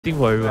Think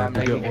for everyone. I'm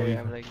lagging.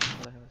 I'm lagging.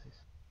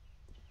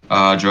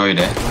 Joel, you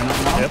there?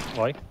 Yep,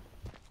 why?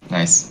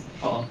 Nice.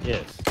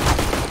 Yes.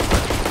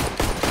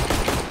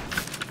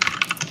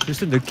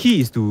 Listen, the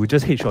key is to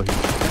just headshot him.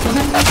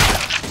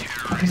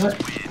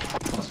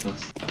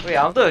 Wait,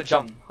 I wanted to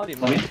jump. How did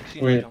my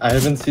Wait, I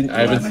haven't seen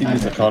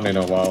this account in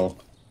a while.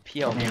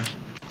 phelpme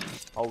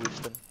or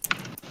Winston?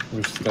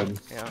 Winston.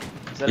 Yeah.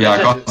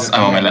 Yeah, because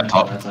I'm on my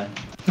laptop.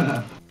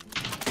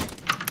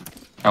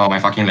 I'm on my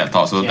fucking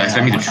laptop, so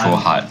expect me to throw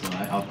hard.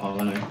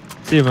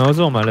 Same, I'm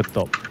also on my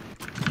laptop.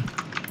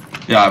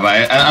 Yeah,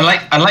 but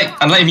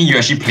unlike me, you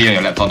actually play on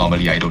your laptop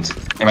normally. I don't.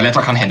 And my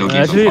laptop can't handle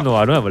games. Actually, no,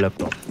 I don't have a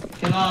laptop.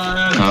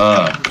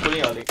 Pulling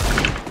your leg.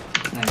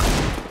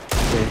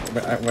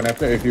 When I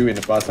played with you in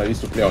the past, I used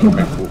to play on the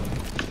MacBook.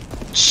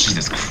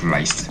 Jesus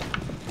Christ.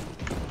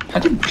 How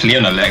do you play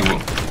on a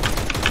MacBook?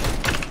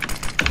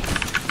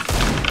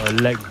 A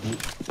lag boot.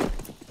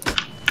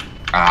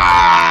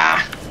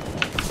 Ah.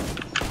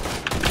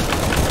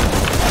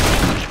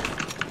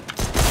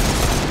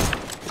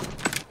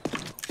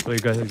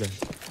 Wait, guys.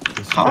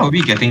 How are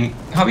we getting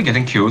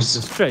kills? The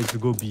strat is to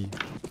go B.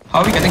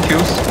 How are we getting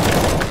kills?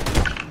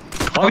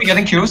 How are we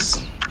getting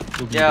kills?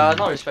 Yeah,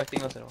 not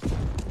respecting us at all.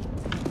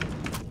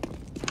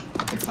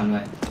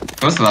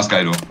 Who's the last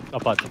guy though?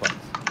 Apart.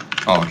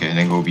 Oh, okay,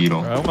 then go B though.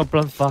 I'm gonna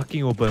plant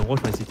fucking open.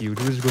 Watch my city.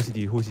 Just go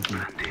city. Whole city.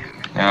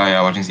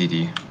 Yeah, watching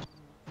CT.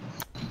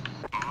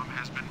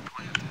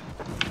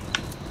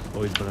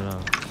 Oh, it's banana.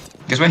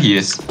 Guess where he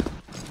is?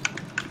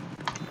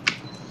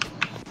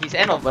 He's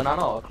end of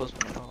banana or close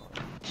banana?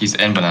 He's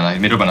end banana,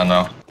 middle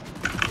banana.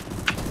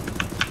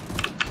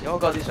 Y'all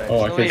got this right?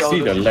 Oh, no I can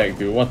see the lag,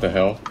 dude. What the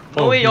hell?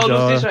 No way y'all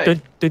lose this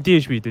right? 20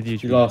 HP, 20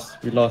 HP.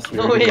 We lost.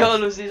 No way y'all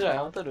lose this right?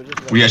 I wanted to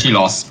just. We actually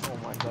lost. Oh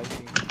my god.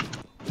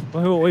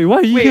 Wait, why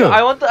are you here?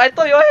 I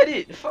thought y'all had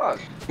it. Fuck.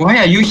 Why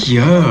are you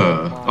here?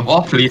 Of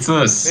all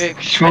places. Wait,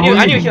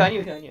 I knew here.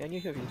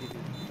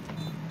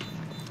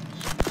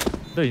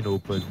 They're in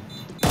open.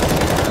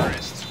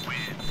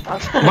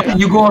 Why did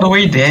you go all the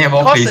way there of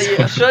all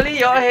places? Surely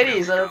y'all had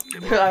it. I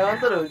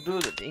wanted to do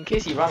in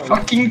case he run away.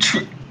 Fucking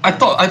true. I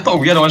thought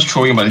we are the ones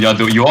throwing, but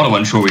you're all the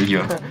one throwing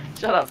here.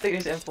 Shut up,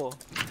 take this M4.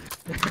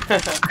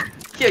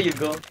 Here you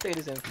go, take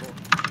this M4.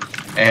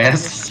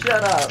 S.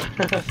 Shut up.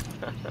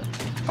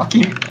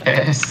 Fucking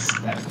S.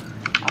 I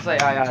was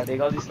like, yeah, they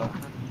got this now.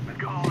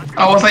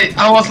 I was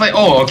like,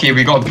 oh, okay,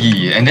 we got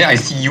B, and then I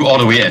see you all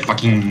the way at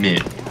fucking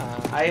mid.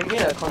 I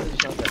made a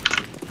constitutional set.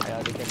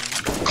 Yeah, they can.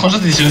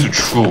 Conscious decision to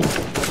throw.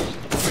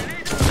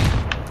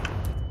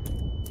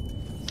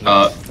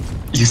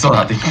 You saw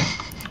nothing.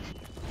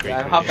 Yeah,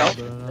 I'm half health.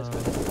 That's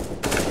good.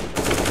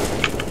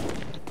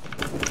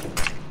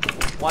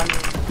 One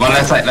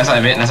left side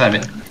of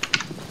it.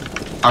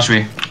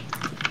 Archway.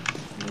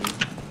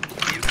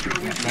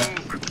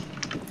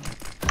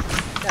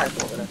 Yeah, I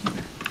thought that.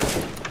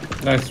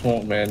 Nice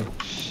smoke, man.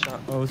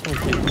 Oh, it's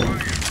okay.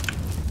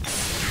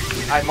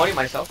 I molly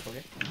myself,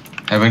 okay?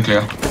 Heaven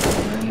clear.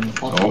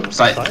 Oh,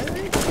 side.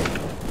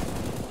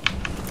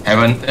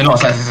 Heaven. No,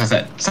 side.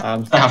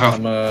 I'm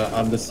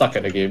the suck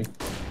at the game.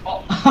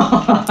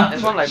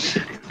 There's one like.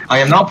 I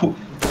am now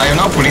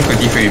pulling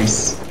 20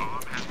 frames.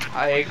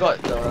 I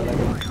got the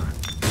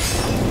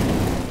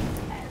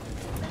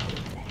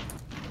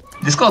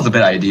Discord's a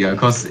bad idea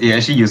because it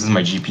actually uses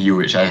my GPU,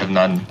 which I have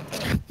none.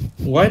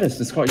 Why does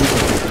Discord use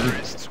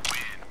GPU?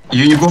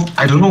 You go.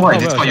 I don't know why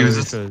Discord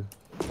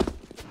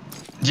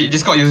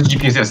Discord uses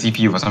GPU instead of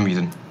CPU for some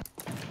reason.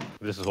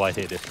 This is why I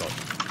hate Discord.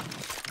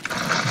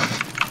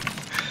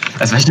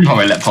 Especially for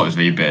my laptop, it's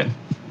very bad.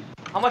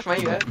 How much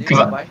money you have? Did you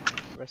buy?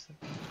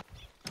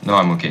 No,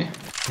 I'm okay.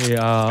 Hey,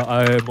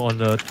 I'm on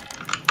the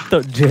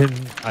 3rd gen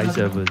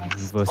i7 with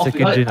a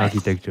 2nd gen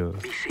architecture.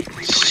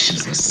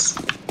 Jesus.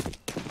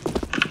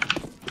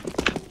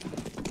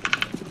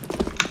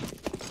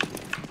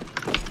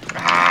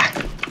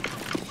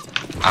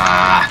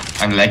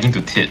 I'm lagging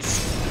to tits.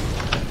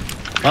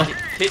 Huh?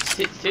 Tits.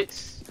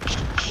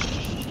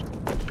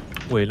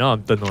 Wait, now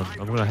I'm turned on.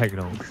 I'm gonna hack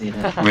now.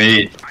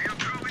 Wait.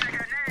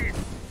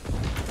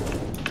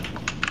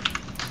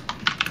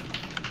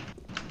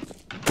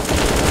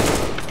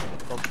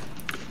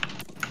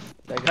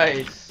 That guy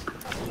is.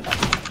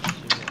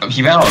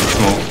 He went out of the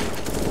smoke.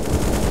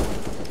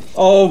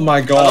 Oh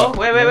my god. Hello?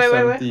 Wait.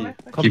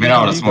 He went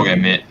out of the smoke at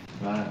mid.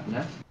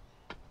 Left.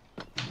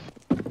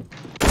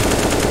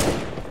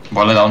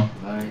 Baller down.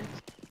 Right.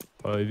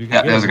 If you can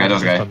Yeah, get there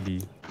was a guy. come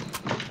B.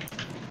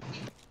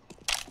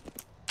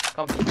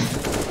 Come.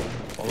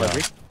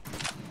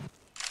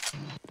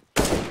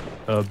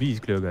 B is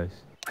clear, guys.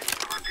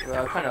 We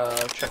are kind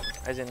of trapped.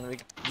 As in, we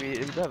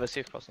don't have a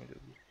safe crossing to be.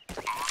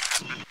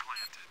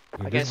 I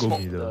can Just go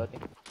smoke middle. the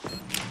thing.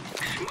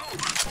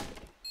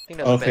 I think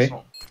that's the best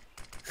smoke.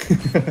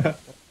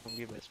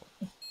 Give best smoke.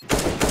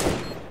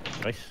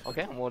 Nice.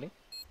 Okay, I'm holding.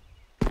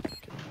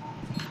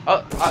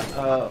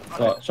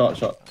 Shot.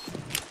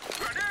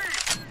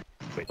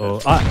 Oh,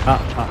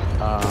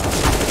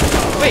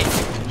 Wait,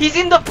 he's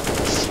in the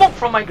smoke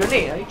from my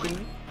grenade. Are you kidding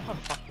me? Oh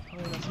fuck. How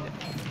did I see that?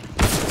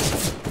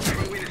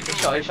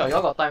 Hey, shot.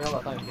 Y'all got time. You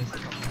can stay.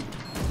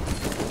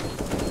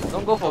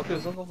 Don't go for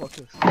kills, don't go for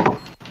kills.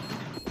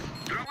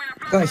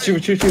 Guys,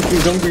 shoot,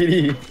 don't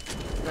greedy.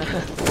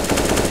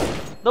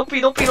 Don't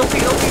peek. Ah.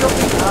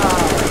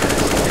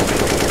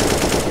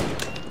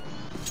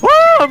 Woo!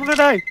 I'm gonna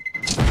die!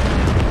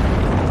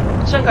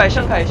 Shanghai.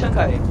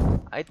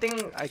 I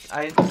think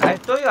I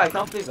told you I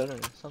can't play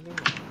Valorant. Something,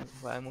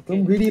 but I'm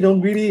okay.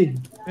 Don't greedy.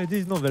 Hey,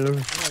 this is not Valorant.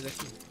 Yeah,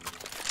 exactly.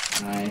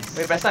 Nice.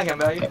 Wait, Preston, I can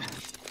bail you.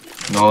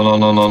 No.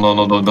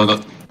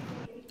 Don't.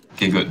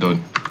 Okay, good,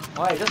 don't.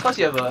 Why? Just cause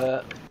you have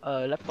a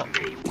laptop.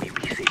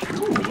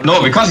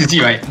 No, because you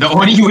see, right, the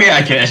only way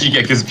I can actually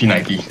get kills is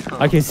P90.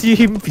 I can see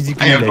him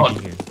physically I am not.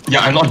 lagging. Yeah,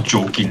 I'm not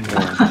joking.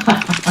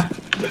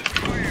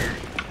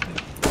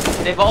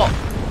 They bought.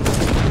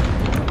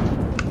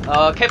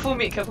 Careful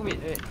mid.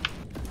 Wait.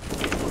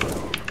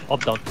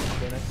 Up down.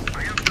 Okay, nice.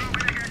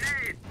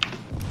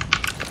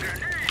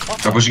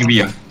 They're pushing B,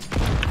 yeah.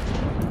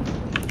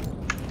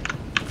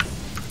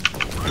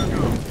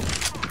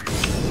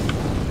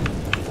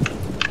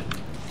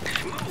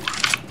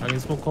 I can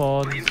smoke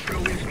cons.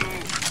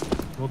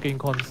 Smoking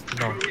cons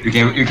now. You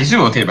can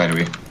still rotate, by the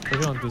way.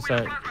 Pushing on two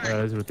side.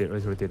 Let's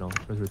rotate now.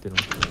 Let's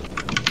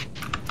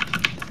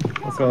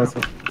go.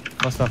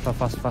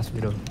 Fast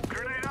middle.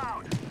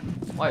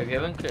 Why? We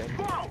haven't cleared.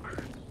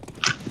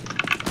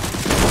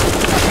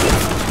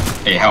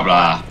 Hey, help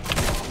lah.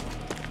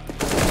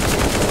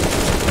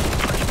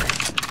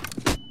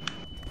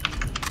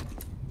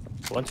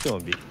 One still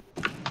on B.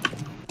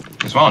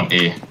 There's one on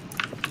A.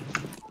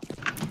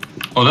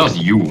 Oh, that was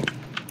you.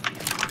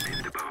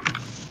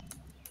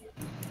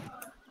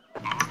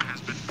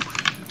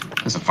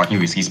 That's a fucking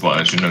risky spot.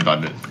 I shouldn't have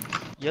done it.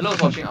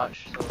 Yellow's watching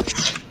Arch.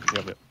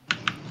 So Yep.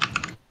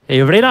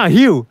 Hey, Reyna,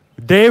 heal!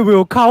 They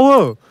will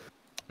cover!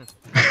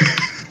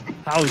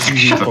 How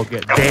did you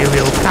forget? They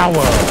will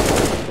cover!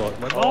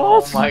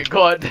 oh my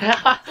god.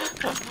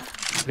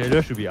 Okay,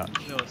 there should be Arch.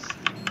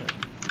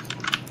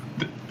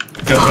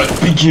 The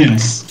hurt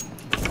begins.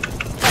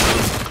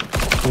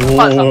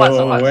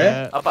 Apart.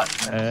 Where?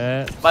 Apart.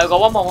 Eh, But I got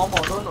one more.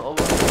 Don't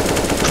over.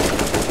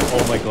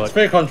 Oh my god.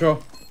 Spray control.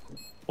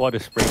 What a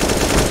spring.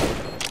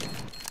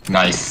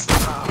 Nice.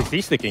 Is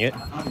he sticking it?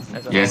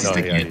 Yes, No, it's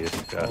taking yeah, it. he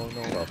is. Yeah. Oh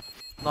no.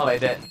 Not like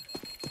that.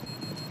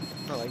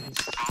 Not like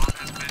this.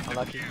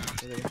 Unlucky.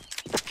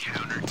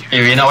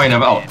 Hey, Reyna, why you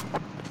never out?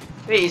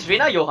 Wait, is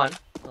Reyna Johan?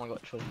 Oh my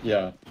god, troll.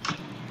 Yeah.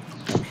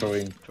 I'm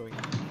throwing.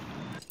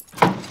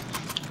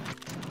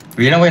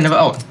 Reyna, why you never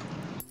out?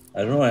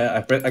 I don't know.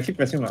 I keep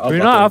pressing my up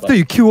Reyna, button, after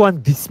you kill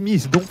one,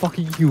 dismiss. Don't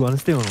fucking kill,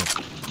 understand or not?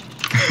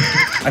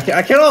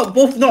 I cannot.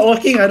 Both not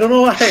working. I don't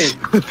know why.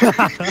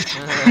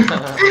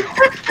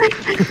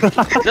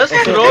 Just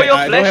throw your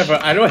flash.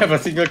 I don't have a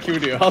single kill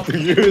to how to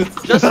use.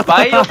 Just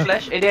buy your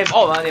flash. They have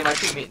all, man. They might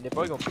pick mid. They're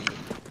probably gonna pick mid.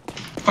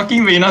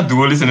 Fucking Reyna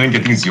duelist and then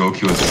getting 0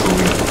 kills.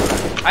 Trolling.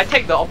 I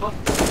take the upper.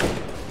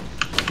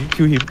 Can you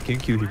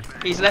kill him?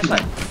 He's left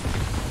side.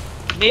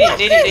 Nade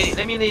it.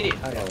 Let me nade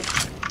it.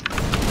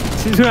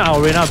 Since when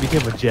our Reyna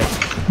became a jet?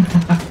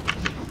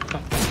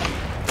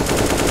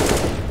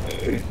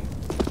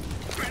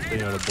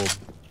 Playing on the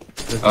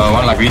bomb.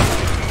 One like green.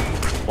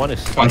 One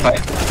is One side.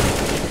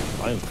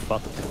 I am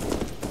fucked.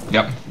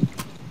 Yep.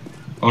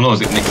 Oh no,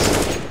 zip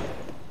next.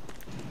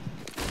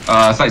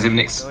 Side zip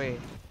next. No way.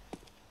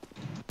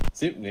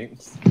 Zip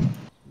next.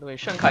 No way.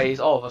 Shanghai is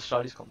all of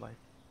Australia's combined.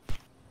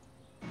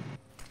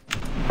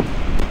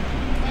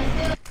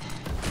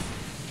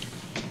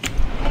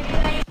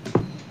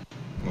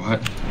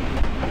 What?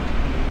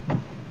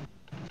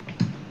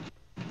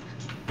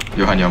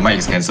 Johan, your mic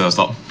is cancelled.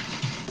 Stop.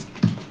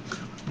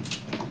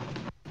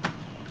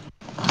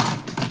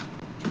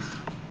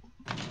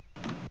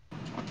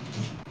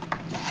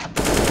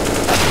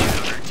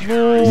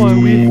 No, I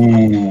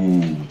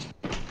win.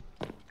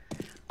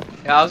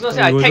 Yeah, I was gonna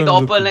say Oh, I he take the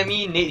wasn't upper, looking. let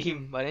me nade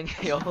him, but then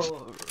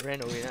y'all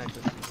ran away.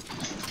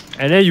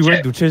 And then you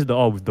went to chase the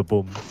orb with the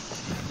bomb.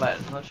 But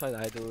I'm not sure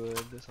that I do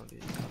something.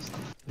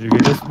 You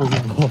can just move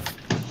him off.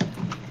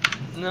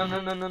 No.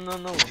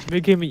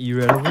 Make him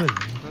irrelevant.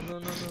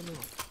 No.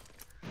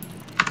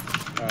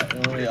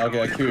 Alright, no way. I'll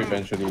get a kill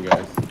eventually,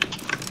 guys.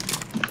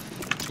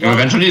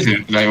 Eventually,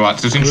 it's like what?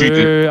 Switching Wait,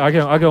 street. I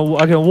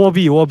can wall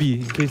B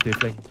in case they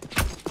flank.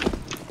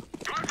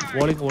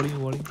 Walling.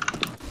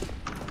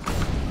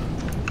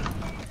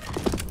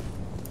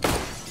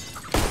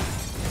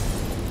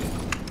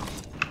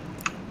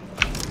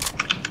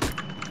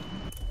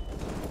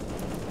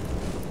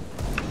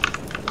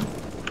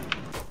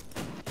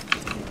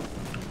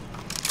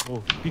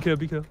 Oh, be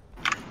careful.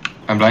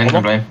 I'm blind.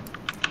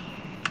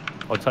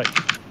 Outside.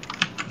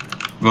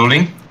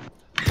 Rolling.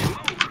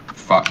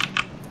 Fuck.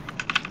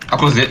 How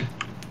close is it?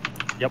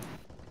 Yep.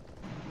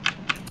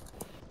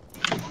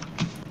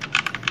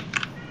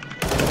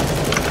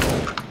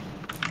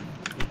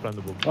 Plant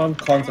the bomb. One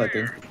cons, I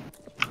think.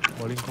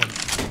 Walling con.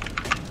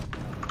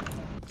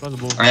 Plant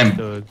the bomb.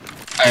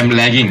 I am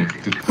lagging.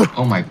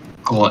 Oh my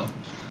god.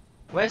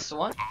 Where's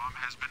one?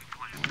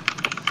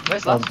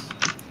 Where's last?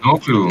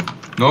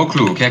 No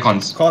clue. Care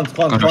cons. Cons.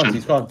 Construction.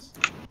 He's cons.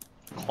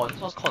 Cons?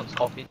 What's cons?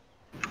 Coffee?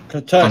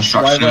 Church.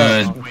 Construction.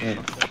 Rival.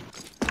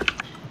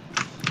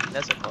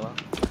 That's a call.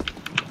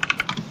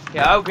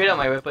 Yeah, I upgraded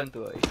my weapon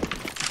to a AK.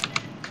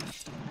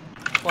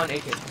 One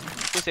AK.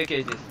 Whose AK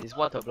is this? It's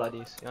what the blood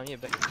is. You want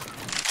it back?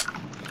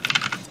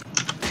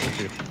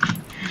 Okay.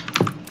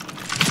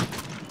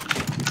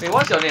 Wait,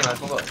 what's your name? I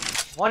forgot.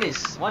 One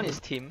is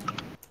Tim.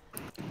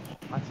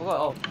 I forgot.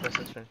 Oh,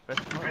 Preston's friend.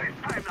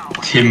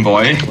 Tim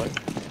boy. I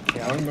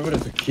don't remember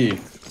there's a key.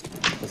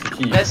 There's a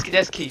key. That's Keith.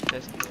 That's Keith.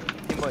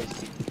 Tim boy is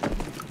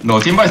Keith. No,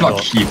 Tim boy is not No.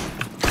 Keith.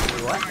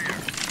 Wait, what?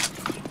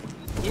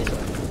 He is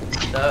what?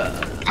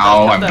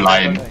 Ow, I'm Captain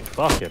blind. America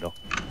guy. Fuck it, though.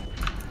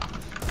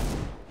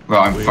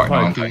 Well, I'm Wait, fucked now,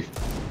 why aren't do- I?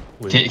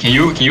 Wait. Can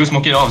you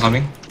smoke it off or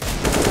something?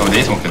 Oh,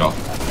 they smoked it off.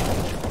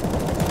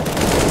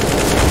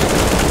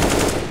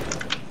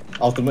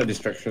 Ultimate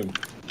distraction.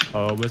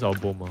 Where's our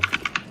bomb?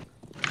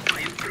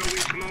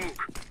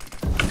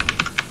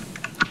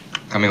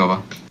 Coming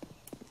over.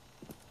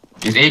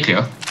 Is A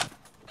clear?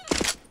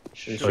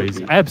 It Oh, should is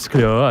be. abs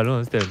clear? I don't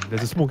understand.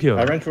 There's a smoke here.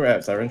 I ran through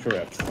apps.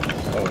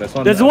 Oh, there's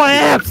one. There's one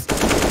abs!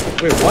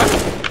 Wait, what?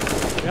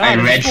 Yeah, I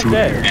there's read smoke through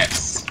there.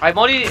 apps. I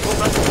modded it.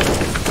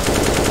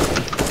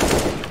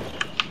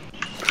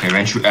 I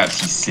ran through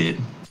apps, he said.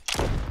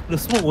 The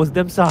smoke was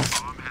damn sus.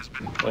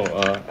 Oh,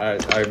 I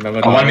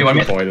remember. Oh, one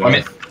minute, boiler. 1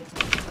 minute.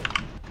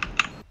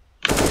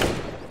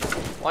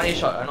 One A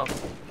shot. I know.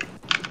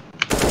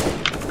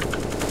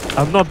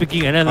 I'm not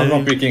picking, and then I'm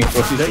not picking.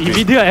 Proceed the to pick.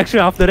 immediate action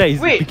after that is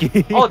Wait.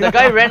 picking. Oh, the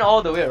guy ran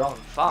all the way around.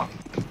 Fuck.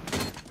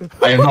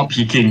 I am not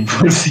peeking.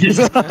 Proceed.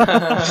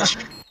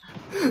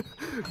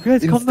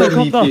 Guys, calm down,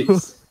 calm Instantly down.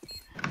 picks.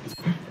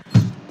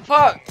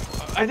 Fuck.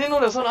 I didn't know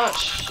there was so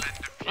much.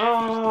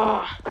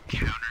 How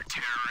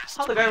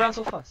the guy ran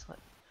so fast?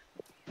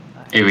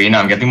 Hey, Reina,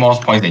 I'm getting more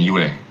points than you,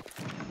 eh?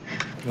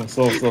 No,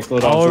 slow down. Oh, slow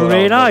down,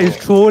 Reina slow is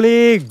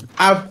trolling.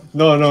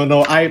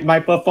 No. My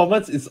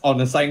performance is on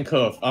the sine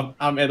curve.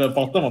 I'm at the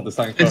bottom of the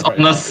sine curve. It's right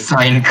on now. a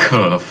sine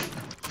curve.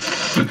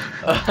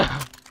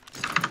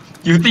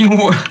 You think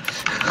what?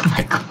 Oh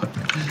my god.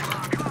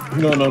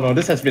 No.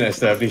 This has been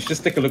established.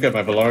 Just take a look at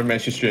my Valorant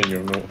match history and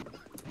you'll know.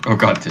 Oh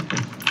god.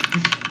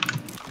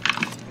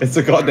 It's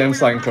a goddamn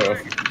sine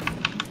curve.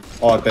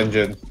 Or a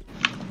tangent.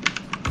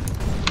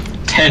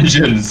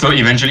 Tangent. So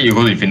eventually you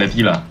go to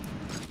infinity lah.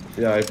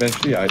 Yeah,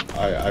 eventually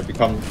I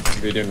become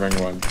Radiant rank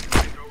 1.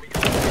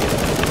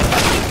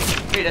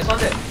 Wait, there's one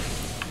there.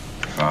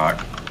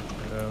 Fuck.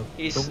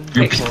 He's.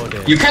 You, Hey,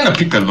 you kind of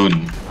picked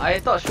alone. I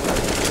thought she was.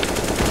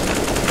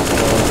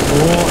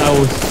 No, I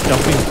was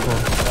jumping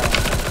across.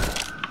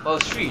 Oh,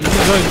 street. You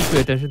need to pay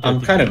attention to I'm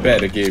the kind of bad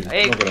at the game.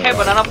 Hey, not gonna care lie.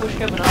 banana push,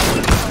 care banana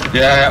push.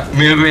 Yeah.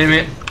 Mid.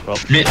 Well,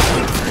 Mid.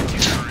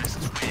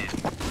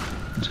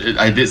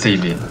 I did say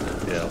mid.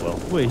 yeah, well.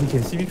 Wait, he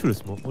can see me through the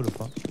smoke. What the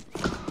fuck?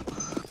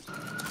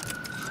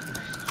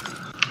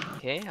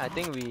 Okay, I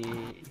think we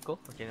go.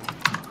 Okay, never mind.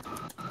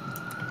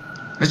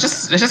 Let's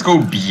just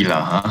go B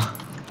lah, huh?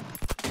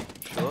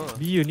 Sure.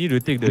 B, you need to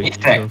take the Mid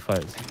initial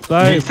stack. fights.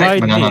 Buy Mid stack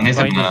banana, nades, mid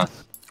stack buy banana.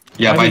 nades.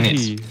 Yeah, buy Buy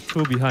nades. nades.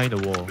 Throw behind the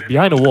wall.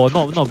 Behind the wall,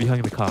 not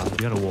behind the car.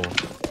 Behind the wall.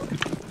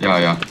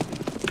 Yeah.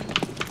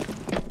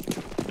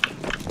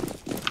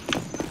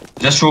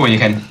 Just throw when you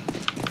can.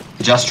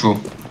 Just throw.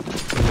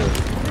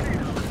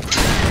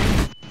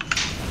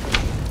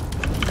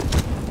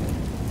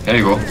 There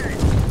you go.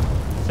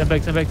 Stand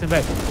back.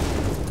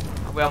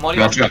 We are molly.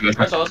 We are through.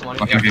 Rest of us molly.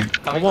 Okay.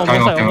 Coming. One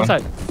Coming more on,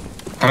 side.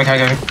 Coming.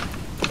 I'm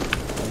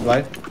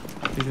blind.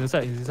 He's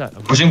inside.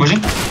 I'm Pushing.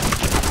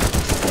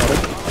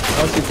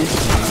 LCT.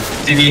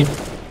 CD.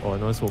 Oh,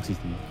 no smoke CT.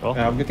 Oh,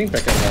 Yeah, I'm getting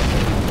back at now.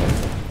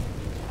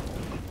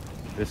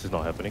 this is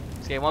not happening.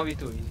 Okay,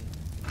 1v2 easy.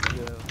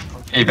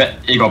 Hey,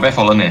 got bad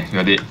fallen eh.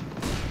 You're dead.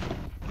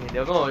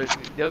 Okay,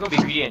 they're gonna be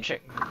greedy and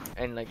check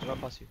and like not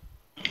pass you.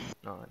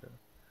 No, I don't.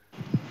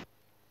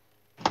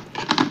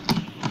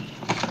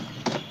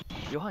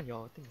 Johan,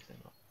 your thing is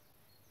not.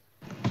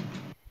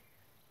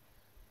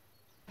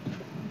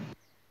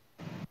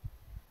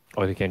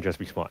 Or they can just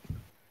be smart.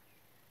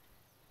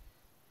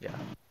 Yeah,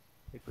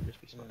 they could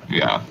just be smart.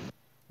 Yeah.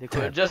 They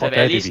could Damn, just how have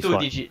dare at they least be 2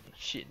 smart. digit.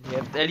 Shit, they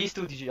have at least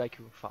 2 digit IQ.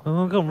 Fuck.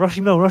 Oh, come, rush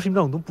him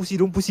down. Don't pussy.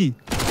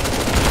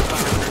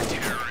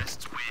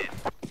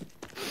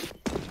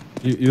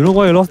 You know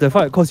why you lost that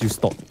fight? Cause you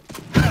stopped.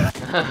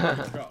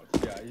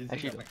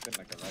 Actually,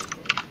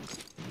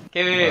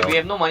 okay, wait, we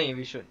have no money.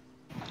 We should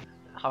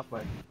half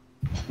buy.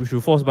 We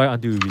should force buy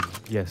until we win.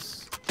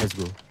 Yes, let's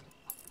go.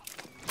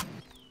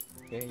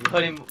 Okay, you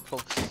heard him,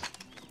 folks.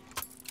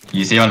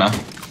 You say one ah.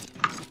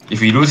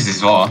 If we lose,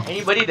 it's all.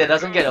 Anybody that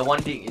doesn't get a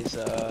 1 dig is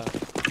off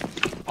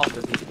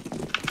the dig.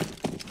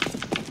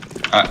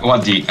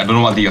 What dig? I don't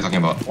know what dig you're talking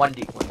about. 1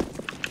 dig.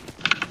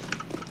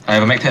 I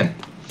have a Mac 10.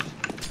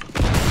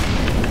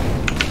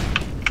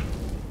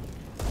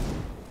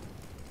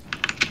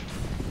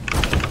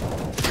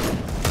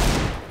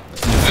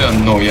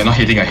 No, you're not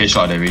hitting a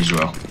headshot at that range,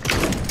 Joel.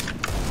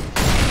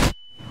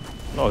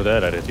 Not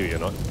that attitude, you're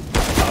not.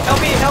 Help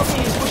me!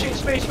 He's pushing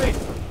spray.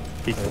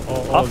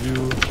 All of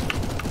you.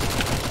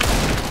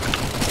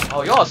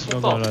 Oh, yours No,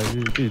 smoked off.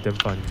 this is damn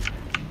funny.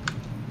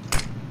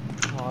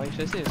 Oh,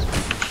 interesting.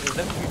 It's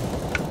damn cute.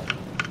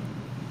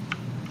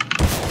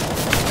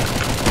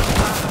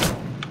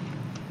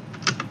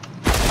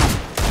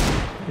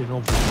 no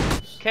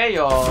bullets. Care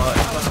your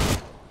Inferno.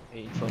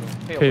 Hey, Inferno.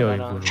 Care your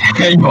banana. Inferno.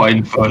 Care your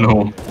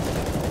Inferno.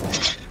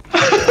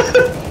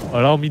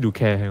 Allow me to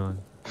care, hang on.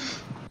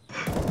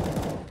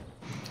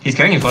 He's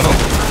carrying Inferno.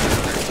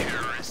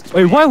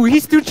 Wait, why would he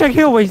still check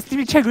here when he's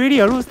still check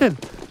already? I don't understand.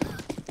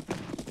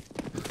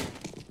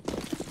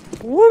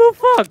 What the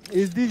fuck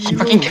is this? He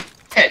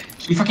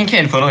fucking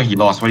cared Inferno and he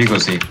lost. What are you gonna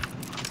say?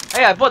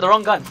 Hey, I bought the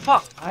wrong gun.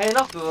 Fuck. I had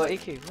enough to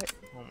AK. Right?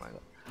 Oh my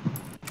god.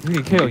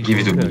 Really care Give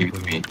it to me, give it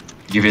to me.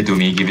 Give it to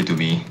me, give it to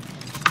me.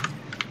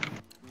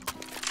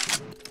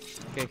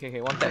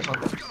 Okay. One taps.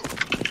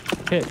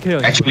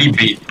 Care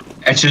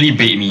Actually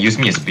bait me, use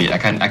me as bait. I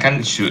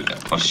can't shoot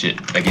or shit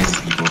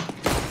against these people.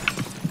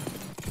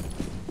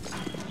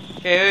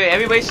 Okay, wait,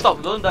 everybody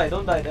stop. Don't die.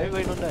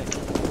 Everybody don't die.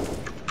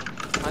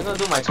 I'm gonna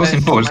do my So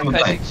simple, just don't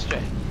classic die.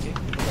 strat. Okay?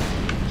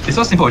 It's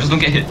so simple, just don't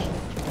get hit.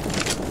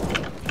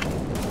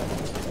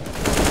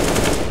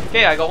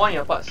 Okay, I got one in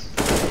your parts.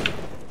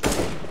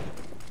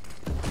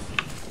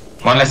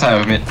 One left side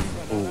of mid.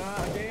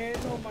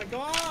 Oh my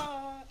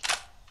god!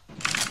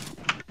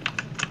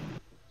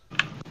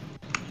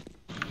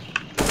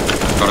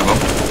 Gotta go.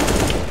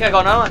 Okay, I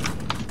got another one.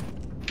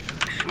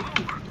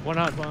 One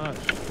out.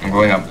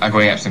 I'm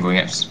going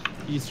apps.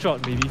 He's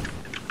shot, maybe.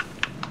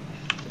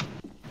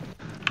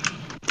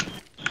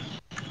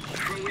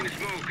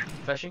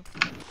 Flashing.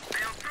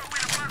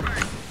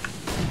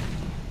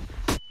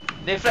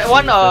 They flash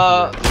one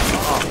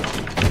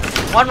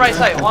one right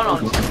side, one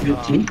on.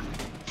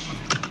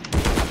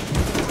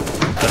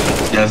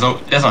 Yeah, so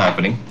that's not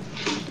happening.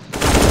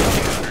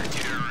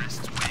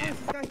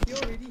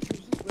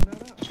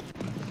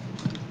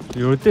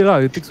 You rotate lah,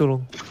 it takes so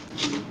long.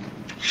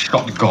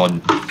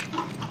 Shotgun.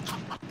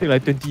 Take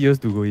like 20 years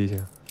to go each.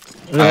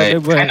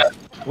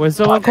 When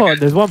someone called,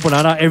 there's one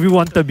banana,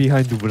 everyone turn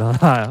behind to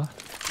banana.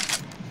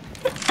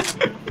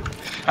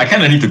 I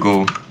kinda need to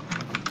go.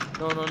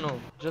 No.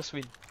 Just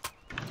win.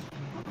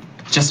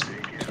 Just.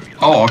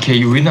 Oh, okay,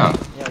 you win now.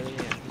 Yeah.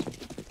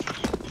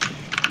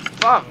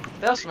 Fuck!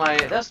 That's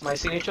my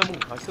signature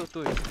move. I killed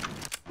two.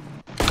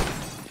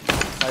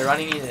 By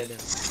running in at them.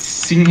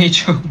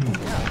 Signature.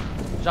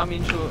 Jump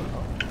in through.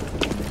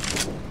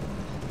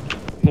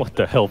 What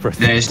the hell, bro?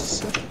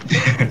 There's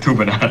 2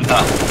 banana.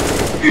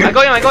 I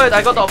got it.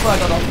 I got the offer. I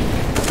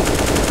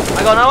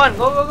got another one.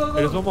 Go.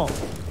 There's one more.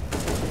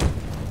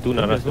 Two There's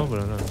nanas. one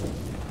banana.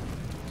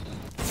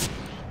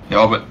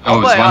 Yeah, but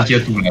it's 1 tier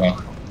 2 banana.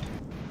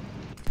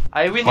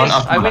 I win One this.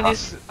 after banana.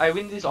 I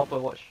win this offer.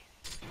 Watch.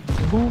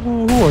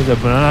 Who was that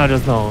banana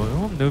just now?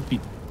 Oh, never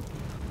beat.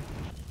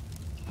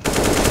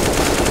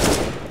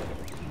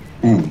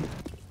 Ooh.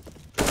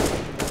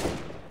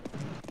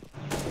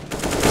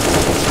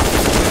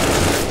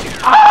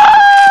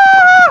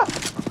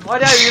 Why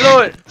did I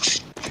reload?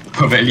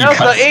 Perfectly That was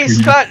cut. the ace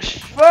clutch.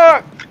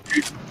 Fuck.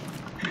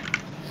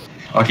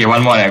 Okay,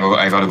 one more and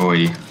I gotta go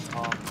already.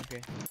 Oh,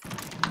 okay.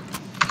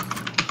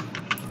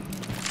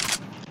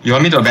 You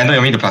want me to abandon or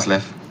you want me to plus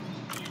left?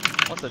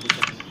 What's the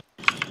difference?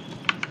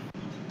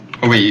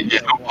 Oh wait,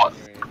 there's no bot.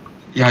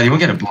 Yeah, you won't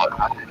get a bot.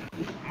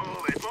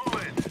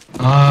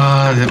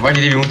 Ah, why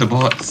did they remove the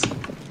bots?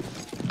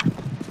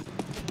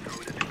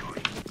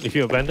 If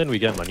you abandon, we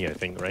get money, I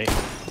think, right?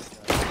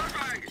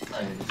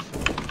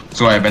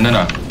 So I abandon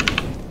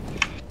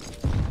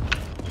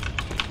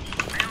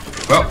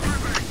Well,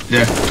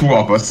 there's 2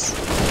 of us.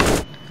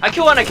 I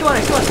kill one.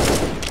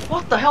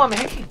 What the hell am I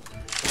hacking?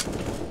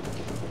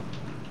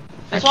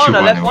 There's one on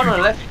the left. One on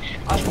the left.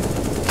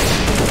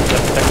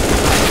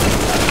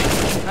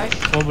 Nice.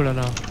 One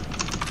banana.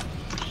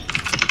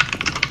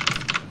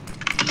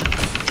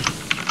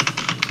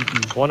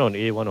 One on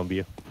A, one on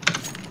B.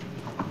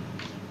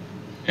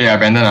 Yeah,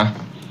 abandon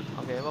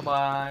Okay,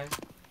 bye.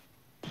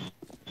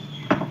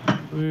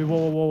 Wait,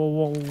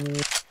 whoa.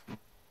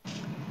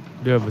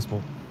 Do you have a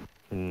smoke?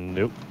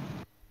 Nope.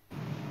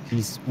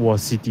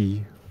 Was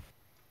city.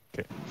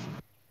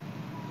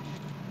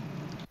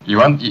 You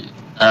want?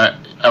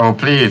 I will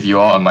play with you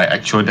all on my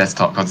actual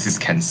desktop because this is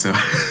cancer.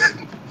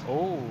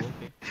 Oh,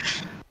 okay.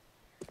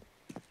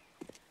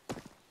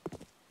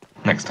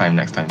 Next time.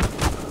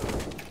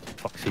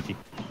 Fuck city.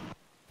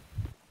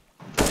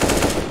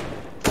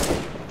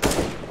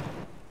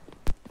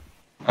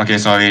 Okay,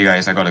 sorry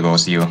guys, I gotta go.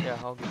 See you. Yeah,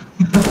 okay.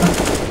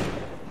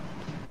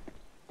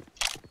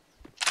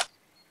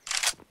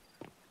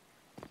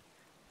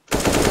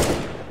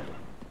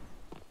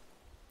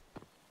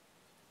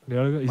 The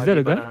other guy? Is Might that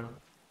be a guy? banana.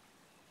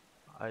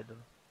 I don't know.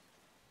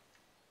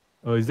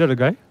 Oh, is that a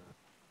guy?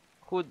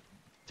 Who?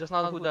 Just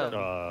now who died?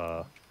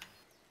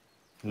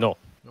 No.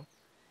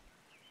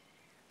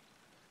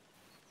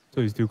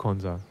 So he's still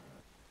Konza.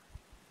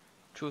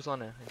 Choose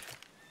one.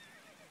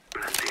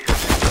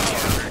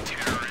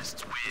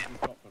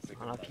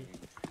 Unlucky.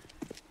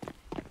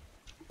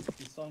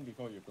 It's on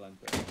before you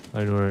planted.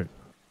 I know, right?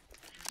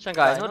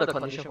 Shanghai, I know the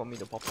condition for me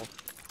to pop off.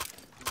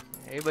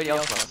 Everybody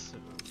else must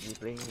be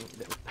playing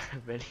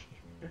very.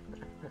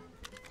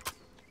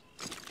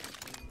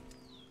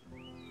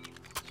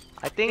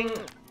 I think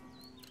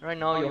right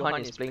now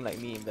Johan is playing like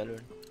me in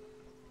Valorant.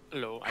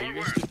 Hello, are you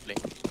guys still playing?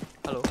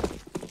 Hello.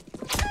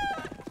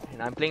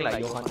 And I'm playing like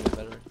Johan in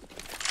Valorant.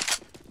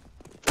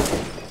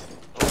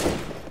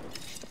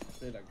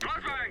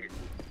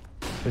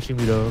 Pushing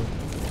middle.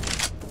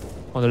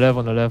 On the left,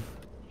 on the left.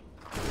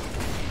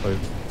 Sorry.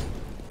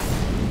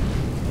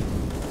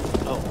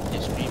 Oh,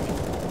 it's streaming.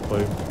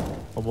 Sorry.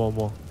 One more, one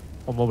more.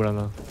 One more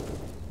banana.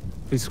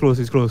 He's close,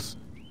 he's close.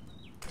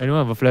 Anyone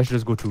have a flash,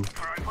 just go through.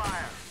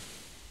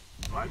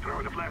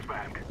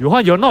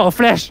 Johan, you're not a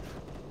flash!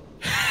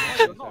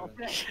 You're not a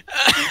flash.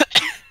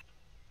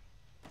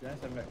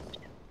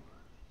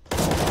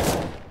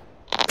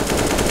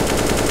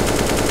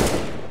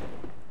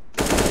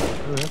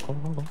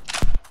 Come.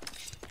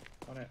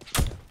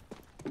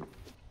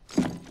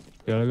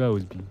 The other guy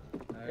was B.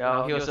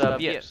 Yeah, he was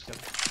BX.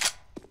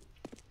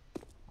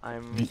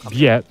 I'm B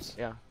apps?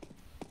 Yeah.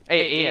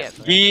 A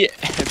apps. B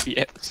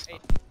BX.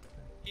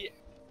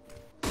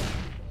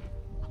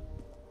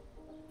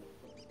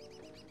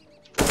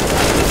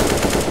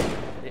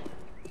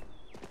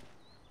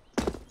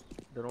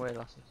 Don't know where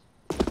last is.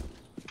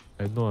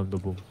 I know I'm the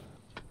boom.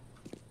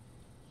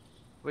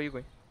 Where are you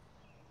going?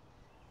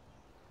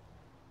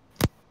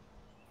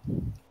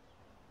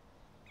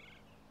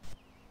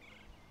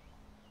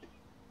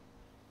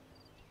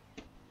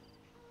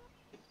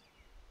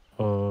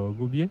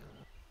 Go B?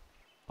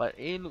 But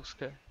A looks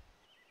clear.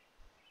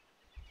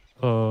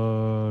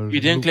 You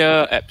didn't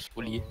clear apps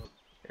fully.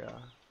 Yeah.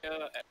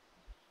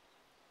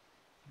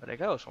 But that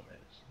guy was from S.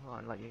 Oh,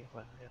 unlucky.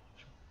 But yeah,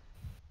 sure.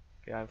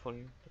 Okay, I'm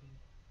following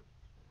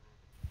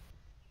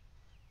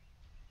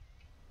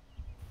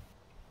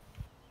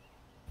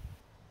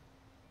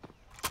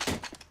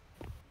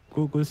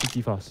you. Go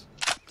city fast.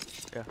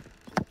 Yeah.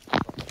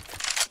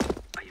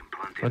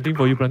 Planting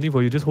for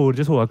you. Just hold.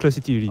 I'll clear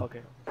city already.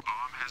 Okay.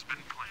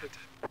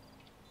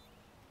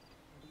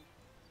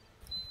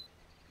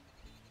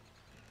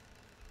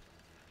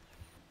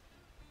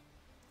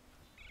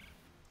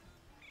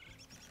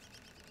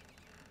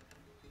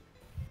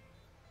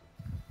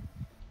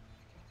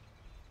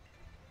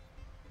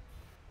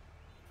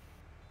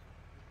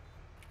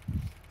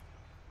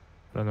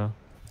 Banana.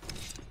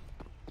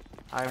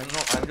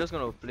 I'm just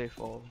gonna play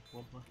for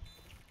one more.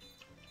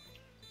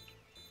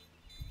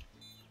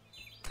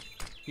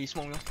 He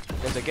smoked.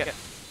 There's a gap.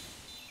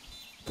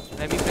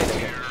 Let me play the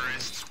gap.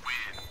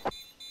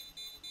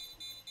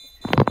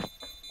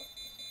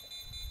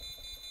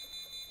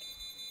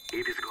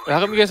 How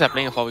come you guys are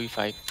playing a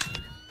 4v5?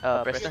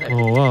 Preston had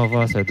Oh, one of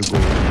us had to go.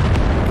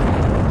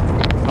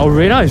 Our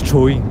Reyna is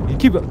throwing.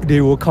 They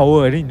will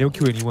cover and then you never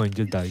kill anyone and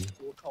just die.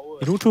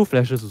 You don't throw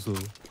flashes also.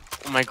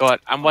 Oh my god,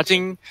 I'm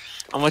watching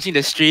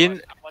the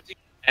stream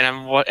and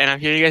I'm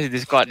hearing you guys in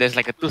Discord. There's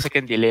like a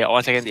 2-second delay or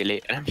 1-second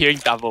delay, and I'm hearing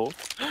double.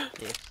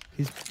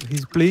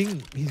 He's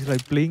playing this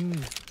game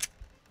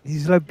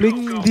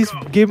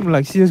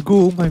like CSGO.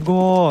 Oh my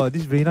god,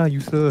 this Reyna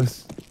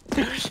useless.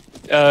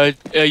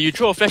 You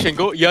throw a flash and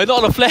go. You're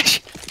not a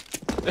flash.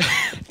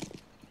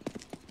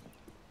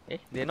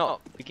 they're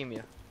not picking me.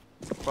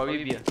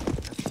 Probably B.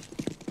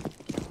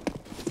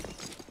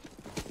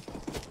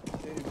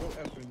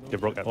 They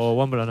broke apps. Oh,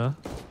 one banana.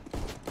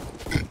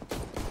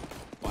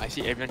 Oh, I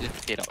see everyone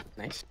just stayed out.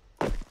 Nice.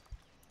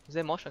 Is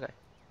there more guy?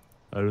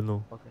 I don't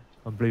know. Okay.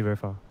 I'm playing very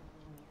far.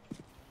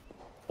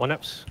 One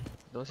apps.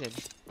 Don't see any.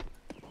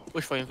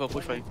 Push for info.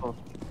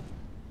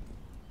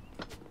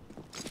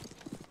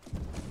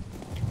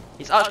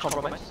 He's out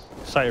compromise.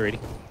 Side already.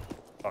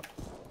 Fuck.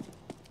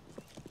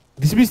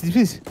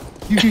 Dismiss.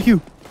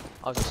 Q.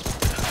 I'll just.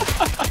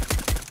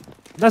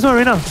 Nice one,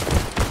 Reyna.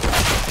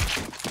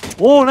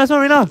 Oh, nice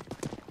one, Reyna.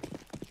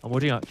 I'm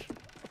watching Arch.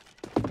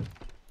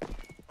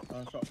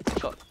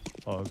 Shot.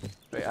 Oh, okay.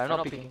 Wait, I'm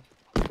not picking.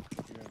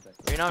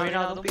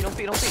 Reyna, don't pick.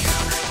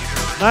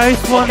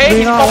 Nice one, Okay, he's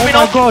Reyna. popping Oh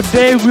off. my god,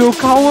 they will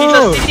He's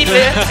cover. a city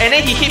player, and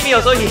then he hit me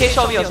also, he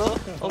headshot me also.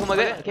 Oh my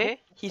god, okay?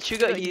 He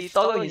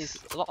toggled his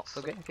locks,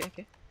 okay.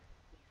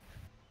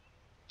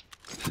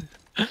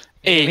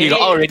 Hey, he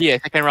got out already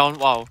at second round.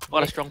 Wow,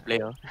 what a strong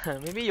player.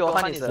 Maybe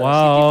Johan is a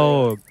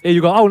Wow. city Hey,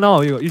 you got out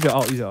now. You're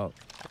out. player.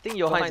 I think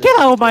Johan is Get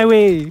out of my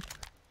way.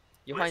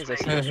 Johan is a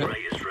city player.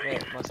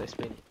 Yeah, must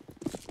explain it.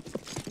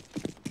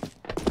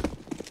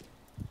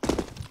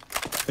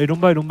 Hey, don't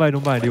buy.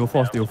 They will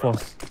force.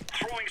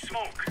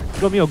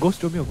 Drop me your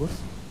ghost.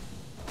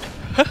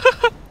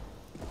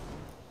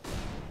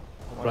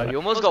 Right. You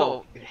almost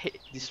got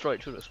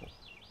destroyed through the smoke.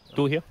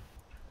 2 here.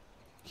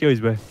 Here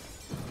is where.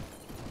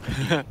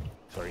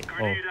 Sorry.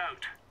 Oh.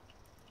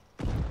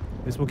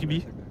 Is smoky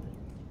B?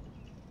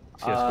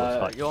 CSGO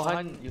side.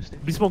 Johan used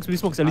it. B smokes,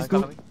 at least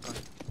two.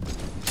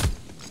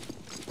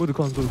 Go to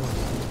cons.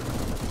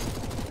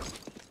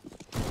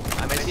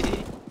 I'm at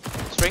city.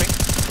 String.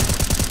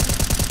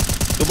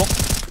 2 more.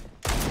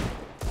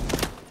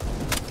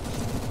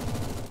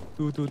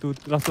 Two.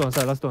 Last two on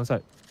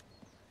side.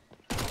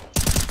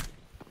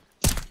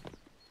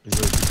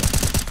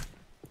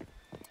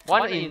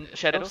 One in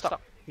shadow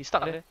stuck. He's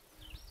stuck there.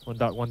 One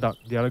dark.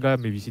 The other guy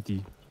maybe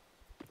CT.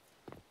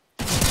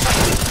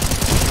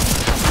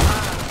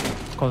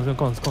 Cons.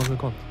 Cons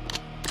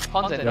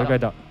The and other guy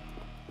dark.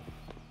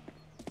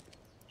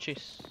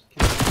 Chase.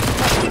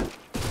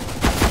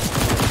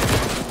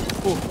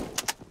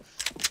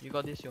 You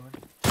got this, Johan.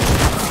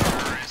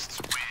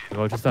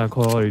 I just started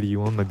call already.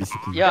 You want my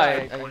BCT? Yeah,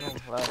 I know.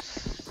 I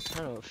was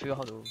trying to figure out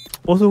how to.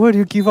 Also, where do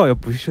you give out your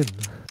position?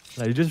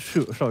 Like you just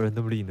shoot shot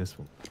randomly in the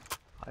smoke.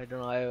 I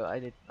don't know.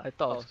 I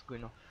thought I was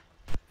good enough.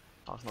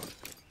 I was not.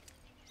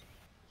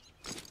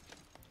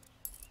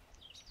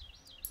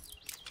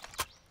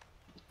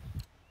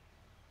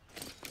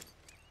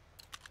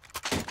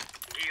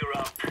 Gear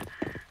up.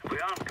 We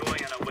aren't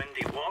going on a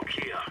windy walk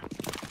here.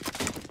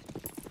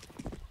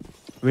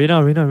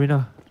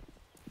 Reina.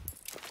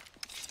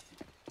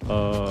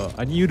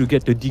 I need you to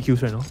get 20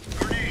 kills right now.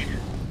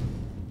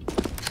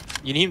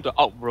 You need him to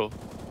out, bro.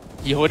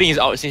 He holding his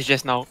out since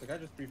just now. The guy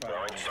just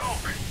pre-fired.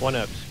 One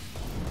apps.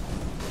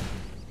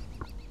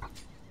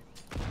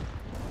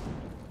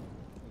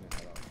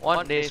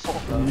 One day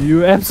smoke.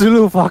 You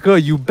absolute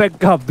fucker! You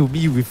back up to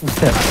me with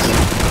footsteps.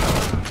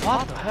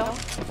 What the hell?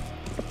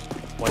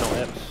 One out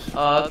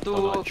apps.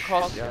 Two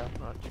cross. Yeah.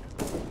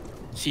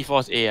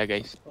 C4's A,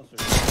 guys.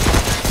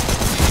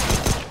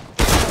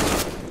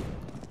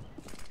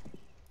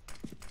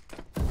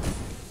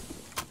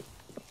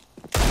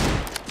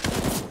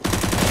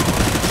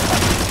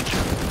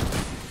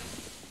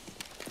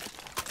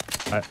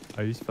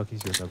 I use fucking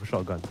serious. I have a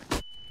shotgun.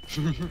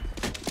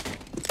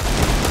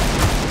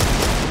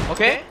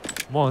 Okay.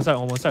 More on side.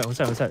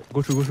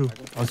 Go through.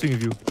 I'll swing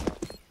with you.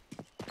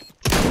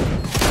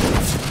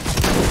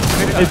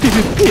 Hey,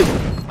 pit.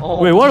 Oh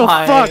Wait, what the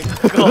my fuck?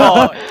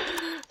 God.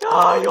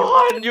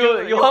 Johan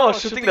was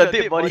shooting the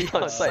dead body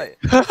on side.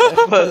 At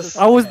first.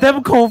 I was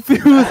damn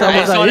confused.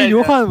 I was saw like, hey, that,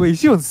 Johan, wait,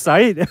 is he on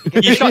side?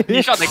 He shot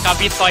the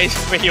copy twice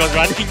when he was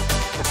running.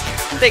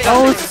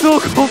 I was so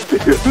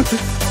confused. I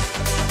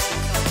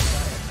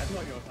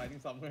thought he was hiding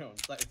somewhere on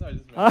side, so I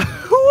just ran.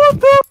 What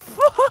the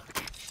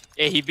fuck?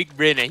 Yeah, he big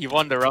brain and he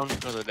won the round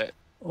because of that.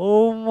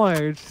 Oh my,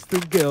 I just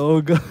don't get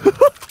over.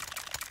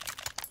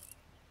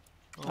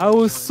 I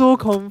was so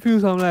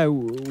confused. I'm like,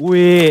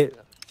 wait,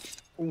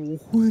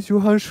 who is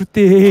Johan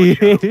shooting?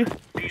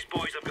 These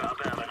boys have got a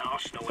bit of an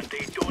arsenal and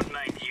they don't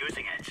mind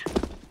using it.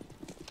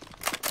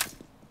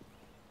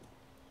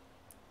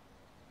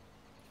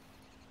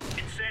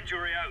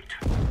 Incendiary out.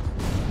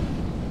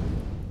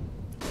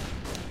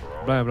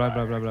 Blah.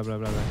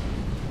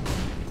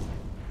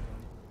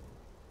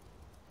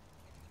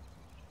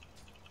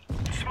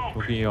 Smoke.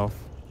 Smoking it off.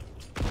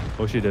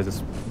 Oh shit, there's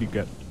a big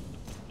gap.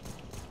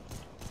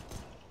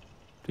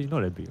 It's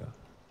not that big.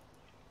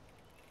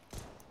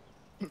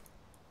 I'm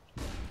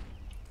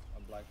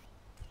blind.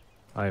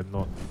 I am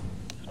not.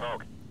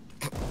 Smoke.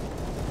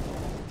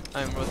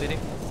 I'm rotating.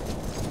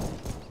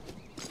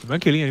 Am I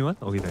killing anyone?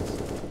 Okay, nice.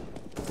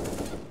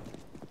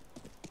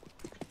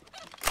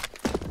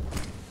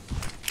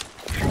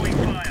 Throwing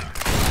fire.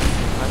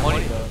 I'm on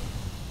it.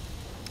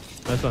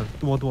 Nice one.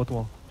 Two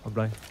more. I'm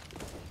blind.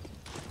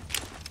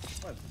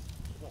 What?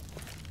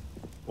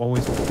 One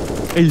way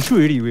smoke. Hey, you shoot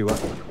already. Wait, what?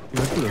 You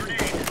went through the...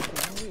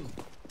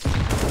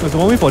 There's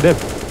one way for them.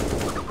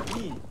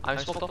 I'm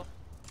smoked off.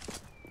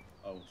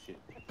 Oh shit.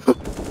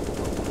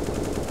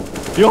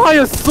 Johan,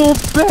 you're so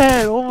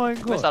bad! Oh my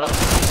god. Where's start up?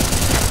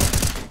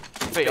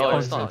 Wait, oh,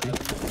 it's not.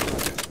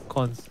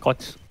 Cons.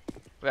 Cots.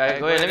 Wait,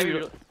 go ahead, let me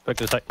reload. Back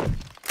to the side.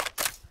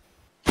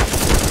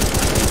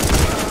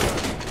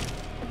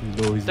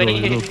 He's 20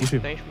 low. HP. Push him.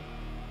 20 HP.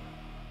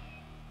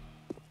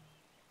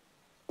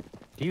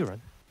 Do you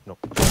run? No.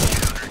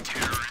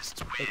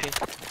 Okay.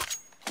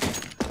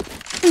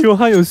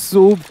 Johan, you're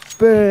so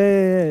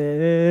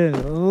bad.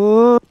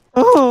 Oh.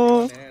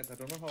 Yes, I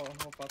don't know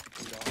how fast to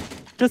pull down.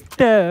 Just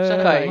there.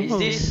 Shanghai, is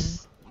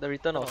this the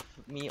return of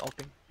me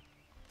opting?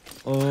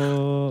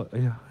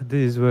 Yeah,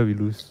 this is where we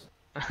lose.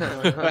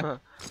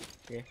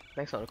 Okay,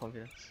 thanks for the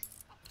confidence.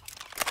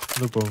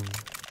 No problem.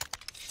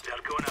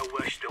 They're gonna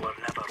wish they were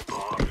never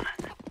born.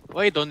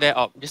 Why don't they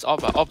op? Just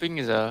op. Opping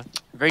is a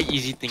very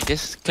easy thing.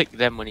 Just click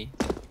them only.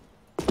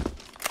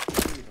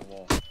 In the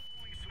wall.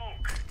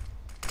 Smoke.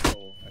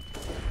 So,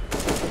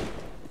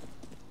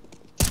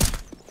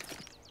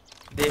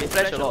 They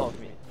flash a lot of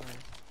me.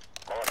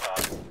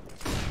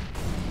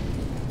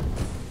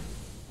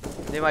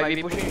 They might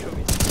be pushing through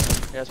me.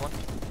 There's one.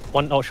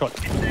 One out shot.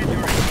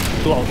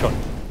 Two out shot.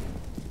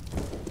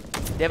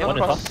 They haven't One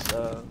is crossed.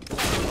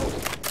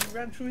 he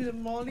ran through the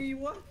molly,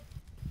 what?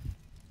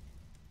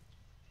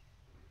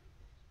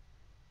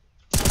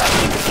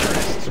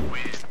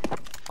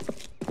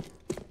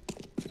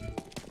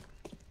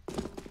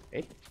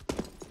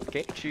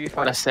 Okay, 3v5.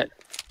 What a sad.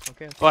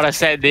 Okay, What a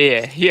sad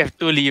day. You have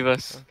two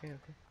levers. okay.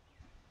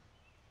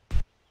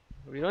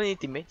 We don't need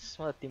teammates.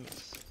 What are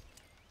teammates?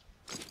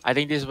 I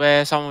think this is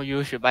where some of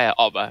you should buy an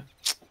op.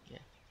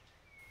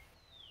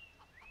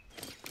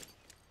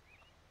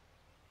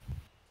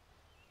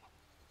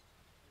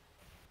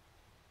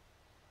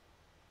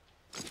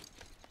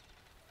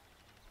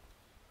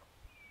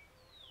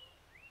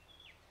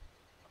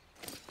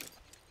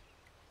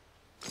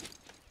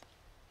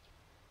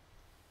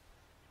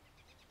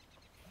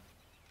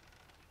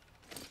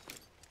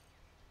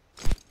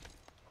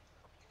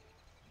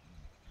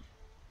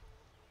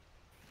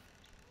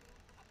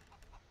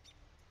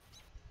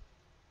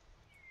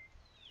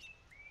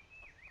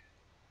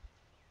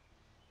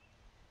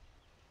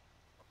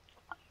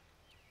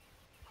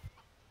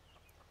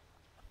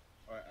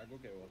 I go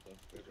get water.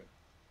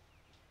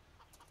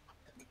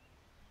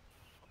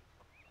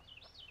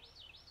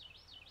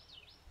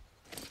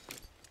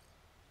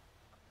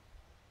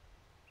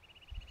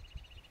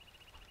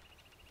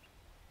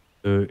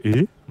 Wait,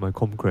 wait. My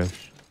com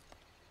crashed.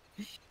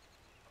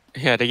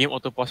 Yeah, the game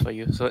auto pause for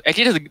you. So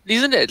actually,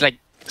 isn't that like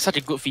such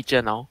a good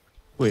feature now?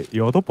 Wait,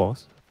 you auto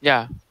pause?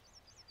 Yeah,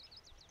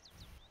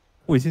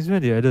 Wait, since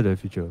when they added that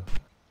feature?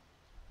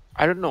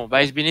 I don't know,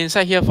 but it's been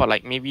inside here for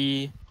like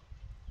maybe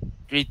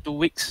 2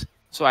 weeks.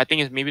 So I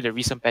think it's maybe the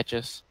recent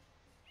patches.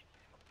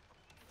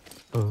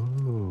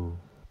 Oh.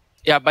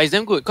 Yeah, but it's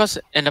damn good because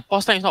and the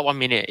pause time is not 1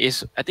 minute.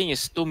 I think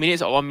it's 2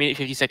 minutes or 1 minute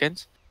 50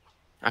 seconds.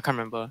 I can't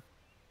remember.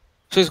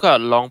 So it's quite a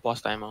long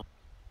pause timer.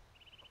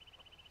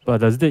 But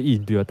does that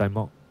eat into your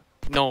timeout?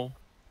 No.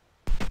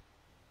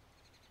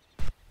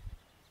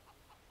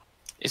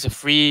 It's a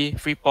free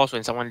pause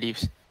when someone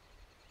leaves.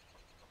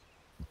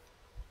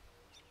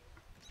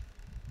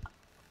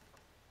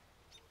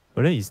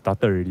 But then it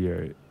started already,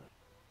 right?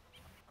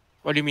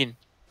 What do you mean?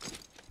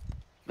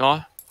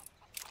 No?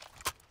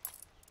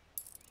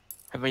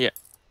 Haven't yet.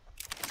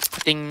 I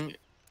think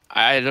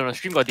I don't know,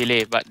 stream got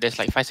delay, but there's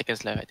like 5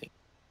 seconds left, I think.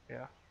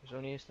 Yeah, it's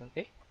only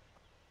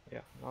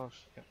yeah, now it's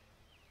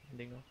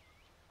ending now.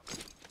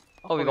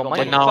 Oh, we got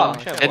money. Then now,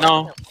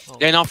 Fuck,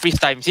 then now freeze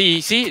time. See,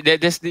 you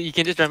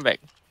can just run back.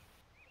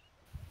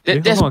 How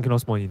That's, come I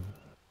cannot spawn in?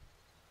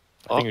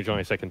 I think you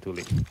joined a second too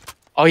late.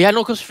 oh yeah,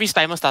 no, because freeze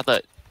timer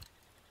started.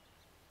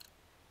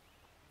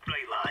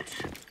 Right, lads.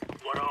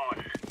 We're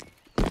on.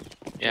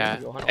 Yeah,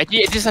 we got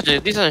actually, this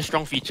is such a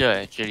strong feature.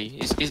 Actually,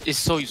 it's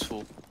so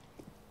useful.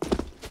 I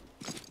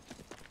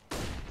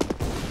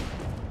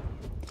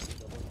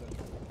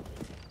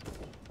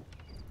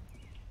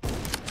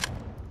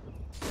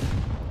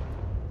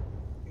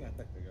think I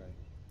attacked the guy.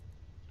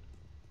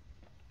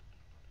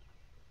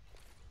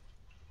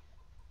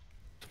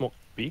 Smoke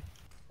B.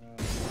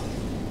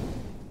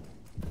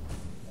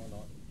 Or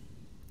not.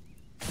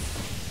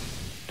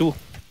 2.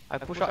 I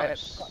push out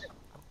apps.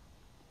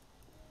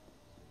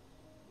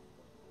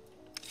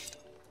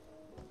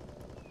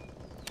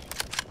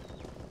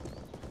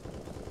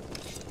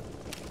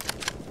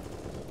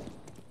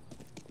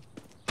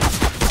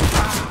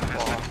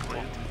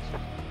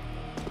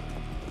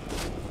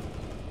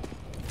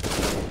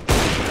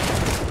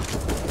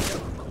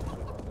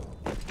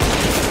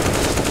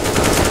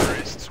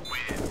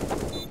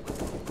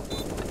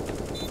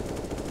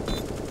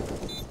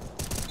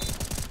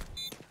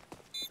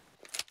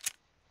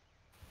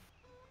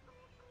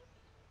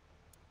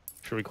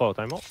 Should we call a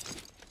timeout?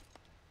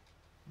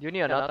 Do you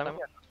need another time?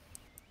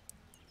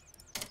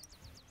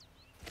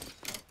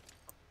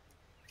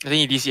 I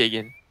think he DC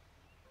again.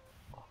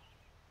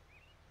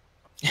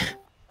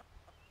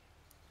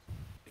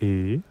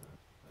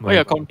 My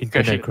your com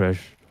internet crashing.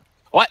 crash.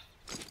 What?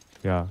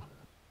 Yeah.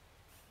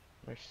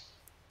 Nice.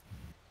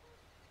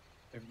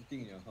 Everything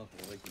in your house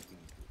overheating.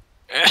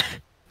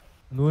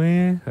 No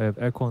I have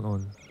aircon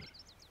on.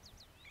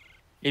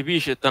 Maybe you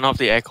should turn off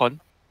the aircon.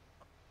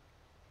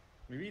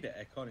 Maybe the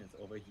aircon is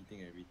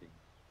overheating everything.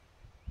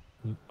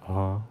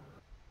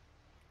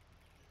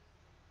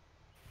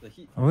 The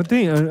heat. I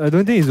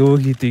don't think it's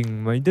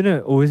overheating. My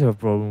internet always have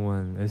problem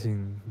one. As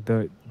in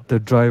the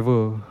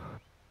driver.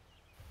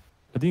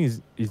 I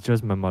think it's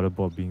just my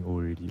motherboard being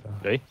old already lah.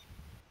 Okay.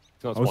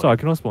 It's not Also, spawning. I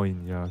cannot spawn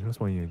in. Yeah, I cannot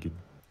spawn in again.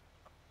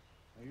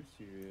 Are you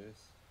serious?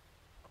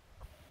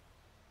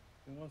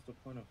 Then what's the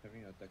point of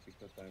having a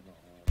tactical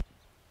timeout?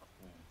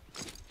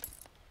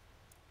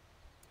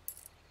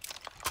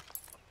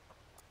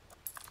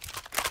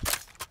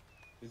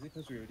 Is it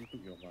because we already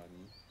took your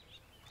money?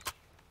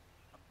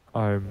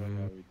 Yeah,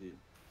 we did.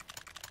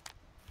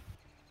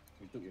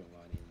 We took your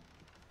money.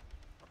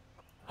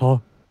 Huh?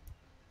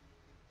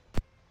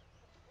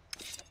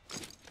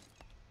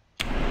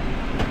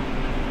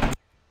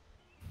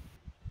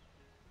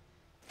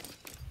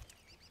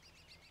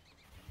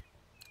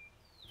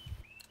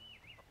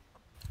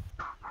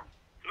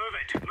 Move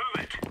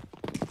it.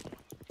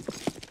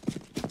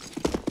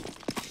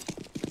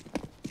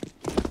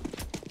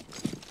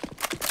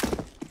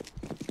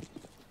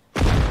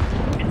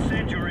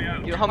 Incendiary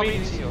out. You, how many do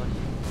you see?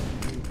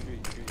 Three.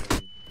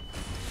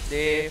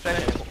 They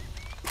flash and smoke.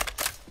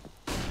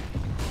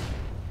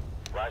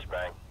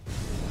 Flashbang.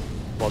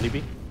 Volley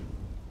B.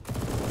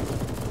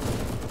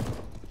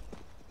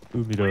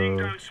 Two Laying middle.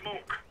 down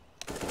smoke.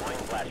 Deploying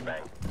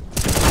flashbang.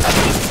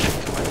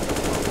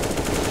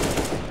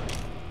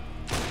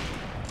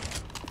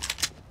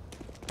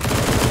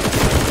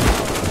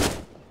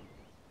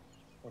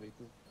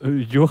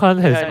 Johan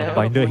has Yeah,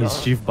 binded yeah.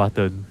 his shift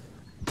button.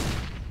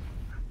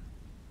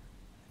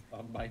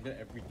 Minded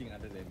everything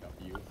other than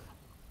W.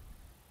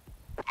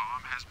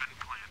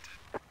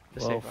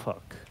 The Oh safe,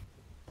 fuck.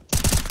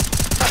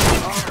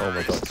 Oh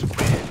my god.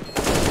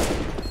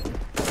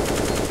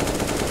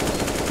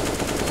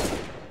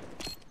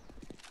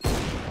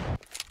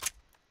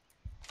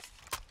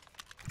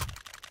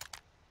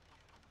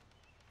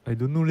 I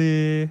don't know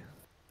leh.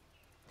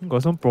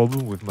 Got some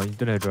problem with my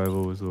internet driver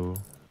also.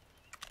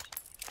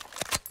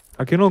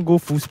 I cannot go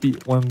full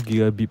speed 1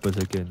 gigabit per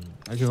second.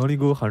 I can only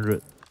go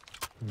 100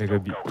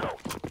 megabit.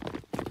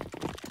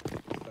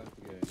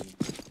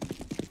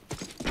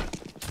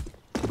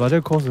 But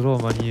that costs a lot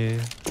of money eh.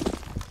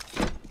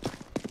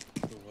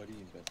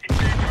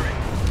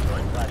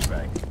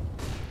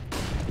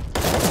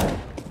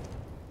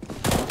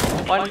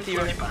 One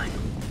theory.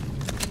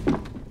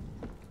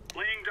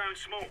 Laying down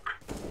smoke.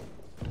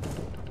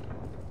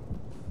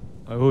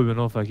 I hope you're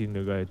not fucking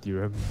the guy at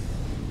DRAM.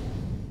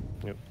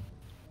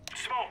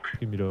 Smoke.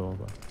 Give me the one.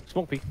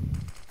 Smoke B.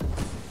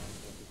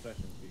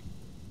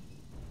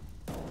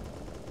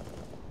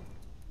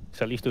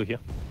 It's at least 2 here.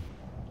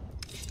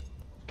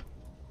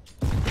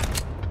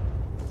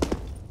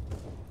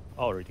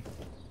 Already.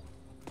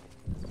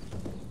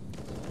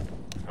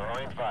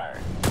 Throwing fire.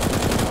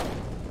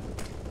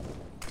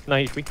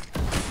 9 HP.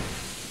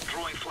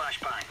 Throwing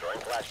flashbang. Throwing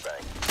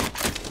flashbang.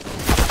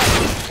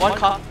 One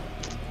car.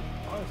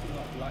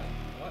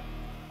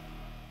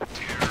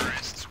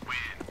 Terrorists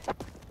win.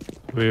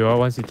 Wait, what?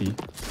 1 city?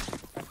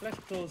 I flash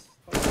close.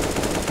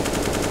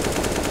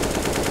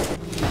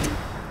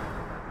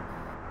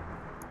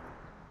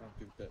 I'm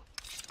tilted.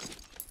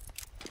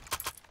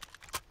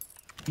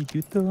 He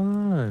tilted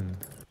one.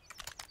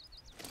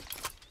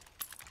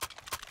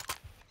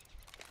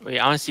 Wait,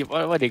 I want to see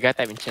what the guy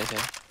type in chat here.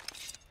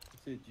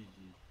 Say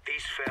GG.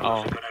 These fellas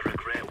Oh. are gonna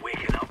regret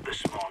waking up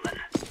this morning.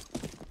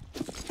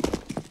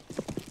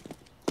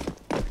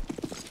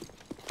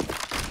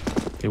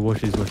 Hey,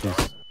 watch this, watch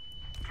this.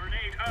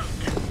 Grenade out.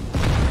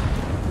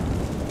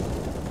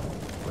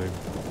 Wait.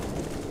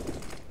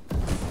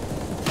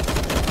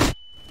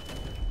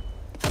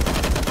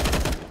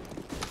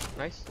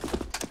 Nice.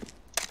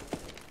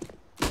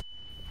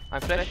 I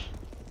flash.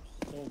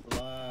 So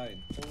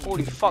blind.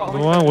 Holy fuck. No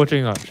one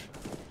watching Arch.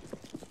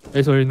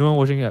 Hey, sorry, no one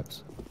watching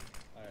apps.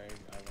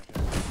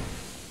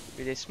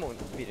 Wait, they smoke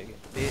mid again.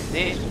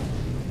 They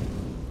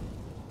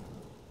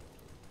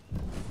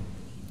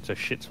It's a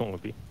shit smoke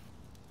would be.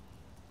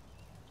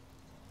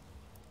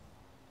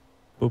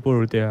 Purple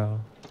rotate ah.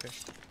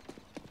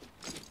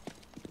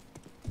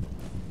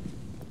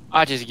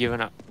 I just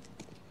given up.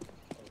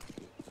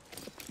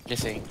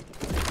 Just saying.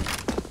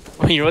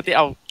 When you rotate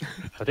out.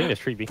 I think there's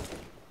 3 B.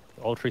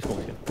 All 3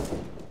 smokes here.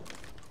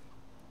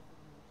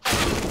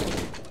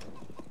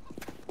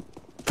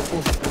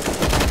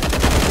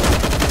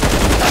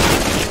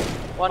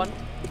 one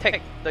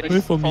tech.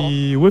 Wait for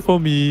me, wait for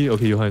me.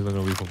 Okay, Johan is not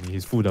gonna wait for me.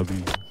 He's full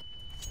W.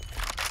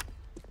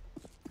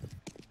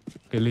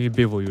 Okay, let me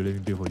bait for you, let me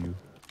bait for you.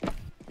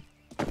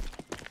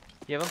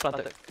 You haven't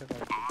planted.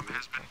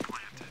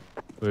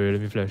 Wait, let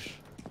me flash.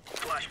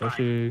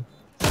 Flashing.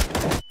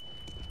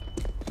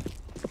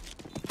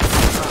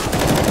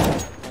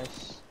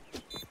 Nice.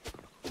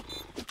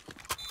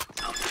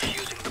 I'm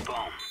defusing the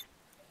bomb.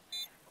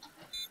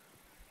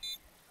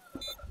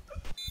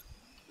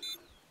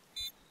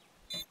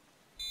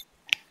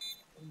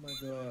 Oh my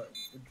god,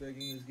 we're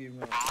dragging this game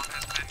out.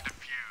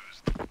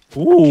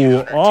 Ooh,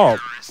 up.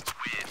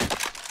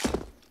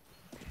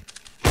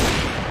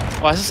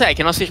 Oh, I just said I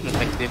cannot switch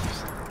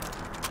perspectives.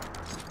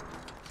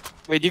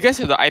 Wait, do you guys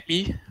have the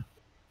IP?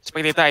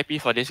 Spectator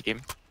IP for this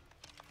game?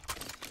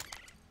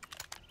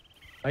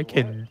 I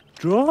can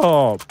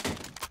drop.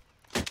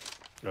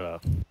 No,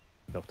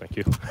 thank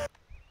you.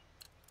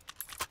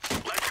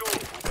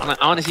 I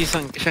want to see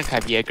Shen Kai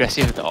be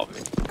aggressive with the op,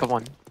 man. Come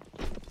on.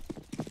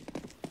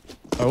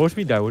 Watch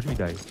me die, watch me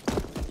die.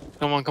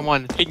 Come on, come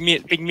on. Big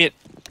mid.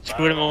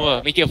 Screw them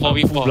over. Make it a I'm full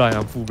 4v4. blind,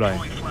 I'm full blind.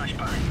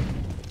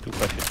 2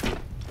 questions.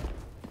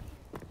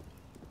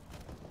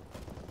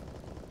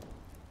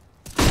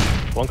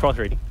 1 cross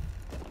ready.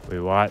 Wait,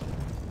 what?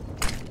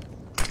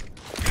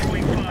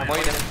 I'm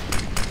molly them.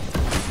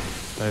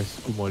 Nice,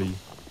 good molly.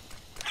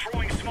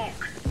 Throwing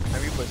smoke. I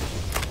repost.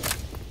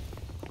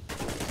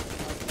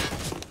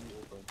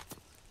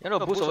 You know,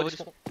 boost over this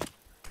smoke.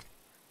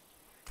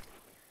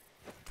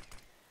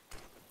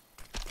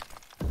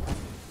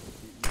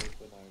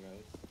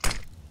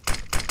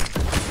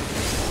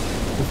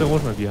 Just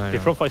watch my behind. They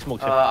front 5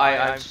 smokes here. I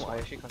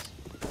actually can't see.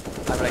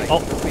 I'm like,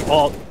 wait.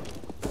 All.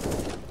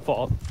 4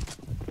 all.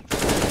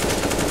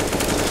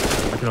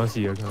 I cannot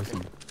see, I cannot see.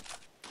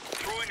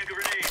 Throwing a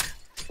grenade.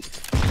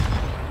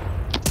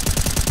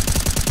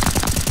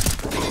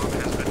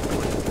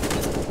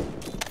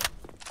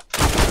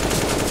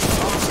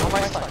 On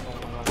my side.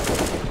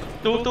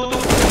 Two.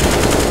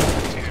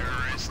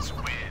 Terrorists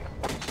win.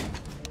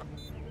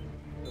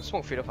 The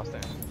smoke faded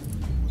faster.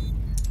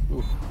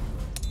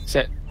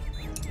 Set.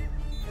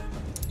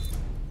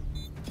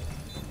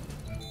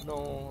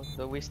 No,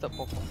 the wasted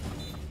pop.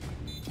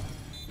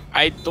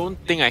 I don't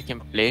think I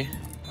can play.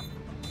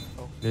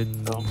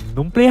 Then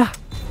don't play ah.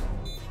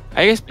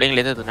 Are you guys playing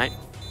later tonight?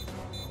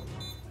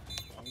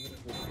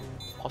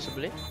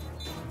 Possibly.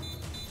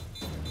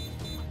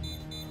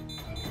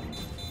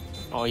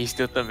 Oh, he's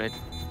tilted, man.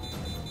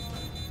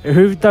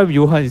 Every time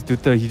Johan is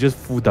tilted, he just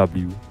full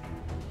W.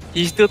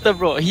 He's tilted,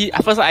 bro.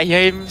 At first I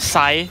hear him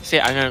sigh,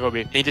 say I'm gonna go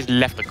babe. Then he just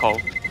left the call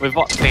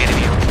without saying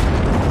anything else.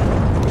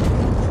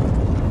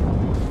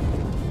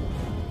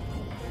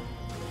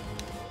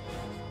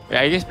 Wait,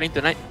 are you guys playing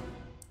tonight?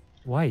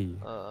 Why?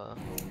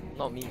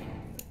 Not me.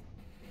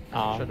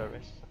 Oh. Sure the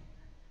rest.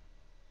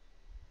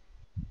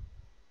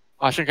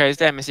 Oh, Shankai, is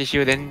there I message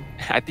you? Then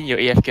I think you're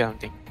AFK or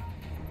something.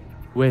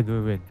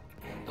 When?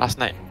 Last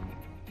night.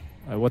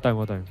 What time?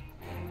 1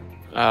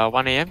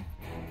 a.m.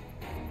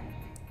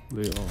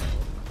 Wait,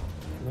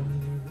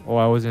 oh,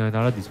 I was in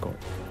another Discord.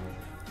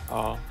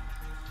 Oh.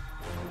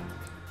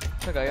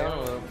 So guy, you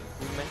wanna win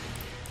man?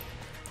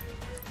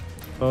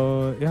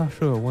 Yeah,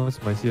 sure.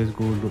 Once my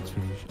CS:GO loads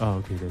finish.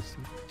 Okay, let's see.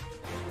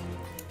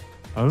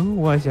 I don't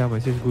know why my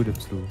CS:GO damn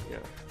slow.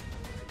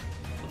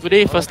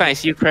 Today, first time I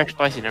see you crash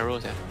twice in a row,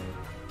 sir.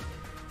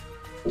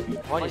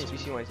 One is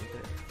PC, one is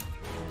internet.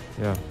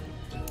 Yeah.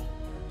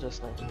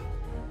 Just nice.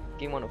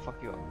 Game wanna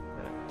fuck you up.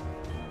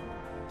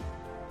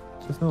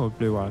 Just now we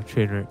play what?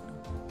 Train, right?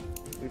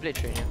 We played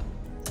train, yeah.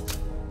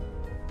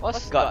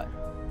 What's God?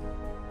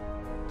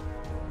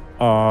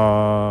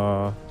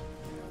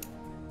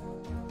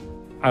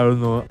 I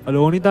don't know. The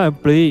only time I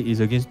play is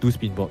against 2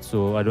 spin bots,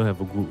 so I don't have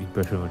a good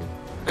impression on it.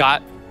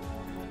 God.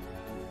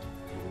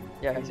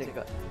 Yeah, he said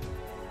God.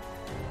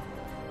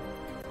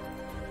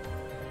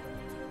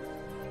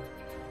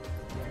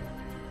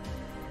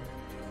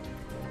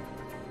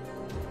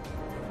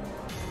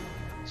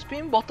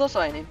 Spin bottles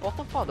are an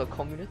important part of the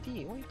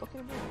community. What are you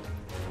talking about?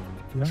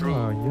 Yeah, True.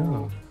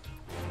 yeah.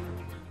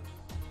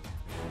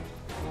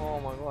 Oh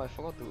my god, I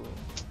forgot to.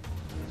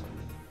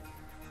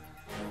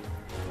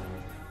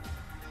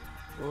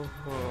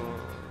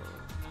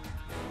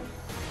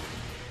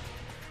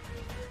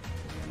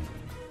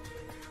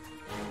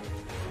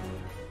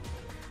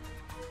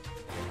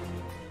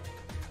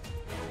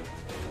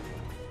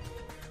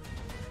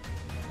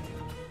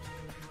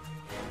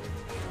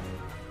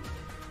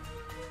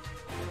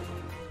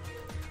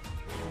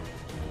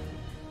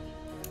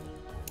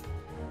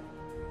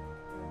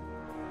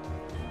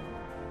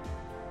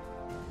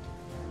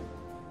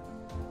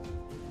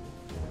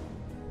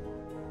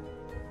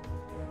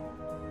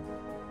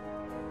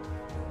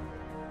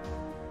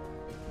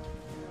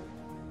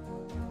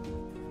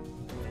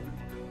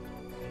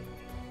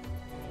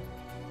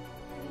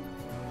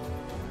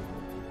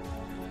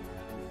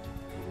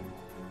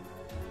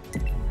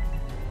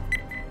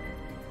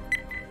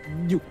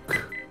 Nuke.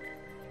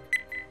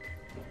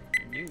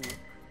 You.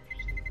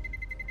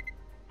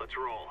 Let's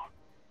roll.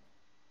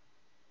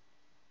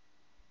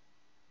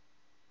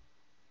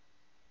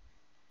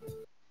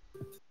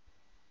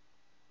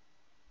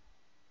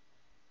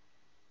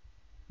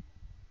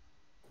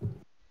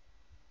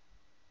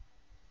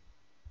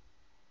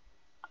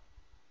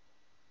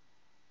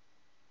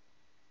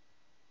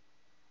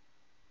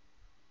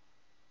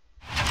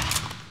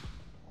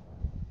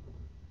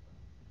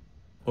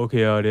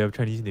 Okay, they have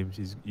Chinese names.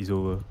 Is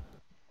over.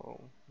 Oh,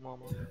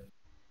 mama.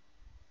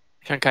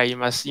 Shankai, you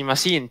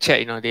must see in chat,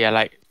 you know, they are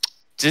like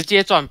直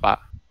接赚吧.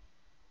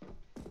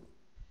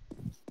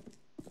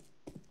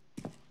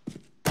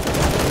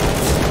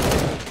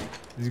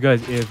 This guy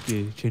is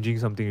AFK, changing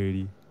something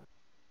already.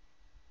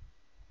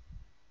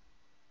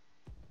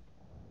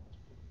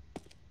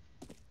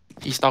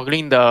 He's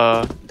toggling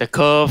the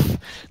curve,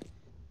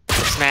 the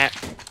snap.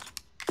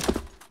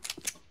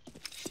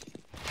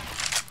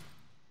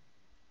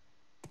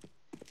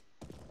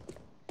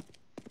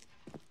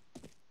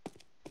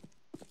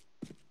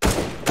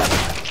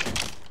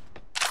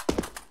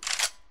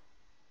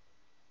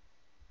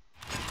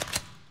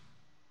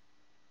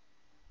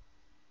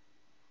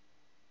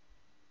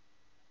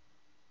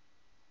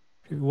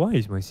 Why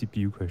is my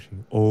CPU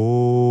crashing?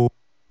 Oh,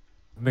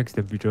 max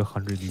temperature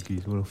 100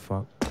 degrees. What the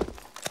fuck?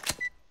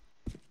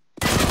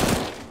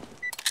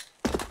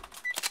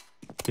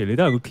 Okay,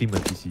 later I'll go clean my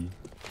PC.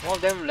 One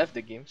of them left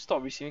the game.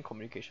 Stop receiving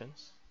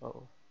communications.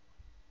 Oh.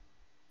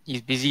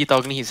 He's busy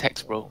toggling his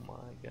hacks, Oh bro. my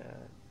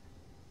god.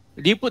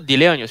 Do you put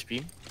delay on your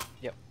stream?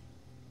 Yep.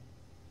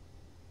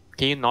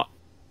 Can you not?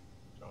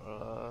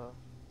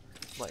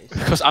 What is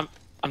Because I'm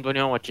the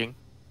only one watching.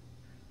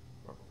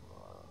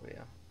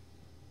 yeah.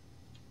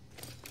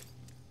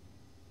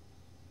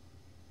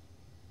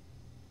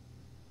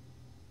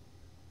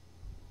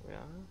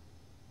 Yeah.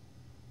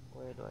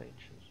 Where do I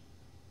choose?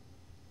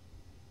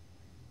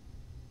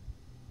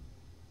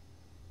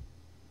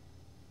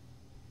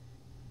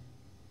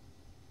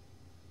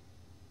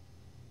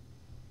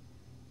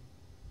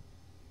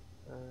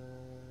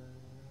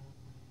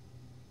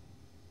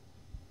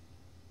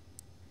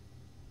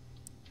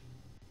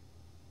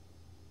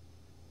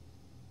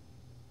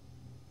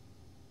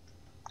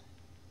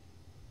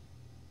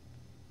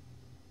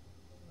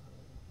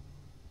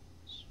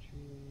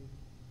 Stream.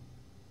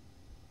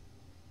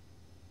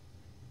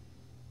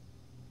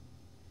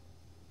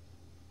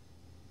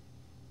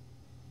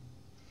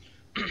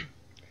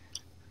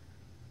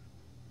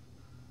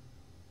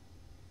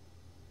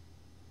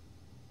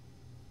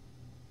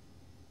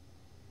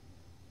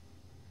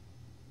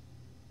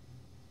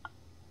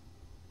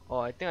 Oh,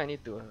 I think I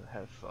need to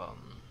have I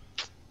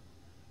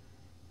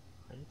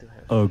need to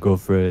have. Oh,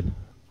 girlfriend.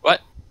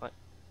 What?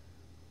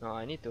 No,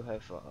 I need to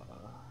have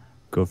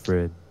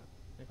Girlfriend.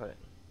 what do you call it?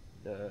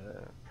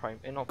 The prime,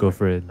 not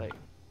Girlfriend. prime, like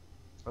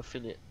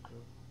affiliate.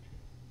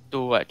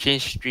 to what,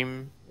 change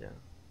stream. Yeah.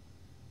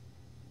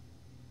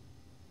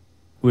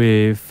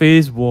 Wait,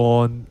 FaZe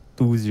won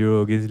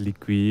 2-0 against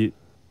Liquid.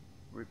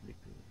 Rip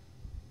Liquid.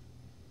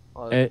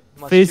 Oh,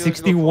 must FaZe feels good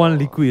 16 for- won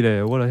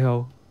Liquid what the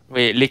hell?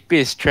 Wait,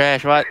 Liquid is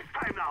trash, what?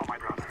 Time now, my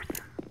brothers.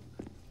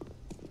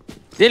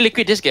 Did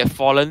Liquid just get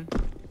fallen?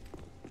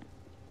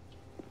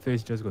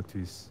 FaZe just got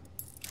twist.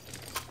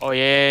 Oh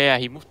yeah,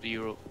 he moved to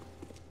Europe.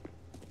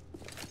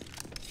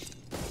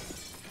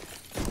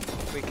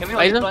 Wait, can we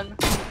Bison? only run?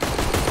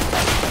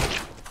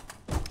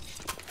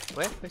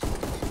 Where?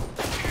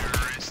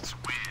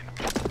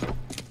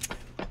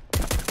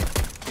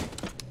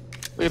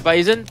 Wait, but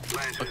isn't...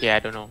 Okay, I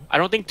don't know. I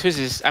don't think Twist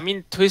is... I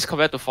mean, Twist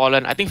compared to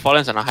Fallen, I think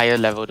Fallen's on a higher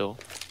level though.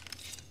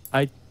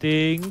 I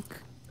think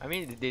I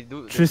mean, they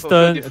do. They Tristan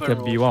fulfill different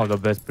can be roles, one of right?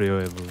 the best player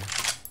ever.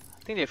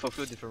 I think they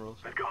fulfill different roles.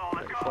 Let's go,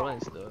 let's Like, go. Fallen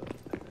is the.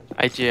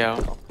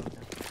 IGL.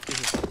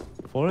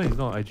 Fallen is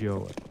not IGL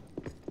what?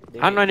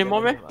 Not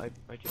anymore, man?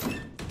 IGL.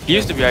 He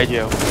used to be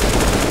IGL.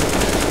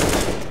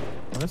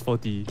 Oh, that's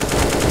 40.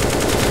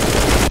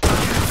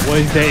 What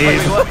is that Wait,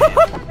 aim? what? Oh,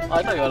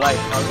 I thought you were alive.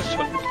 I was just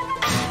showing.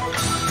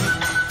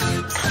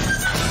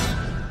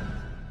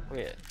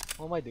 Wait,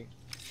 what am I doing?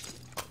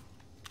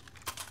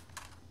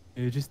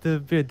 Just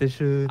pay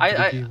attention. I- to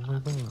the I- game. Oh my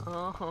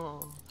God.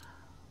 Oh.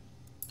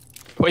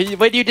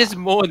 Why do you just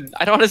moan?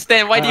 I don't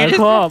understand. Why do you I just...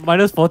 call out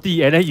minus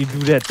 40 and then you do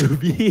that to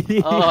me.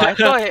 Oh, I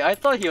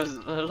thought he was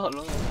a lot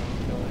longer.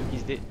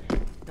 He's dead.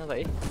 I was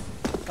like, eh?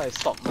 I thought I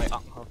stopped my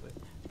arc halfway.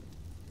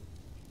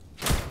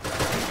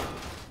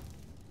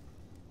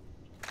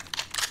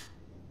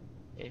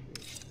 Eh.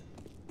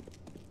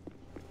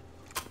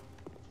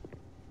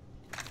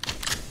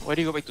 Why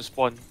do you go back to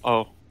spawn?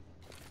 Oh.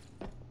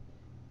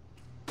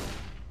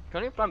 Can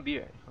only plant B,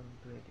 right? Can't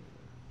do anything.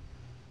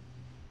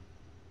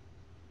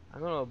 I'm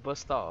gonna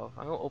burst out of.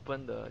 I'm gonna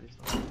open this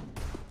one.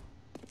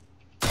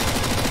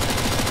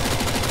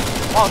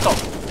 Oh, on top!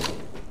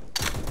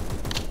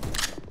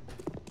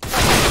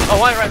 Oh,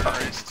 one right back. Oh,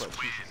 God,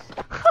 Jesus.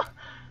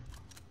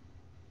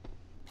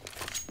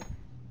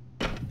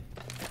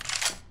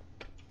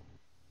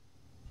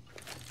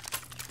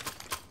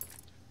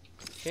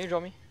 Can you draw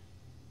me?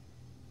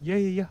 Yeah.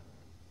 Yeah.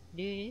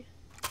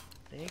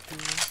 Thank you.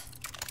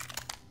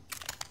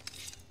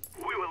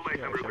 We will make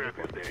Yeah, them I shall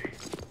regret be this day.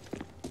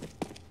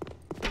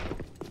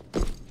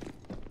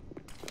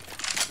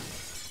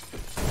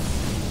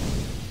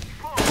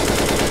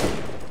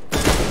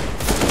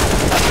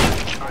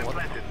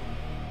 Planted.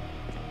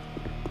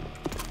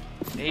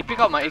 Hey, he pick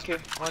up my AK.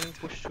 One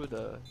push through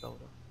the door.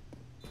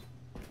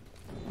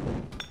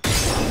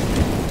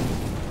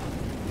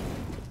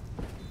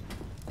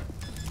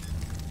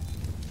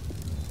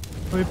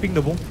 Let me ping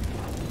the bomb.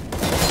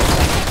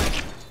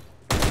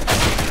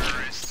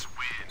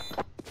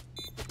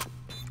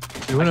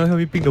 You wanna help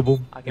me ping the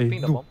bomb? I can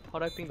ping the no. bomb. How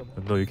do I ping the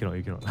bomb? No, you cannot.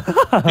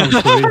 I'm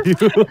sorry.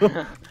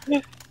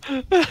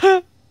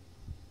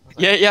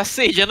 Yeah,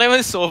 Sage, you're not even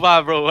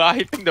Sova, bro. I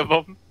hitting the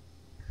bomb.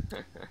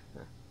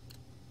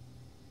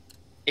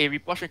 Hey,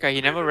 report Shinkai,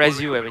 he never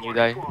res you when you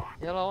die.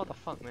 Yeah, lah, what the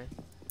fuck, man?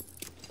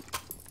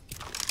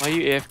 Why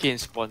you AFK in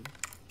spawn?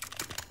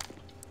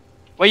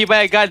 Why you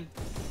buy a gun?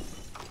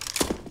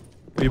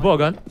 You bought a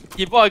gun?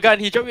 He bought a gun,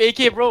 he dropped you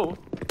AK, bro.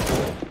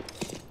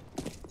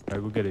 I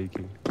go get the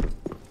AK.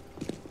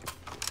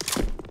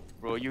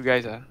 Bro, you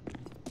guys are.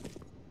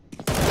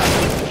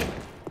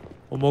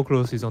 One more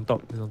close. He's on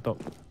top. No,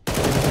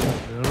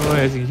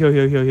 as in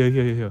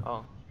here.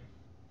 Oh.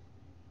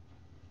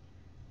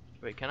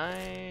 Wait, can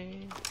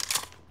I?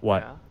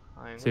 What? Yeah,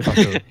 I'm Say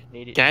faster.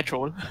 need it. Can I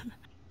troll?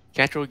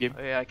 Can I troll game?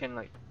 Oh, yeah, I can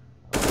like.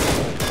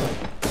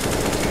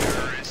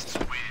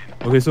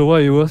 Okay, so what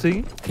you were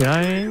saying? Can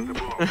I?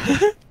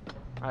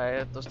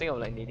 I was thinking of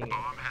like needing it.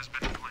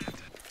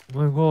 Oh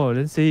my god,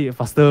 then say it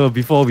faster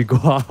before we go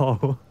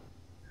out.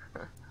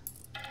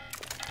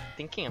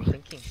 I'm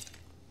thinking.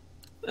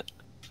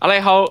 I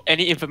like how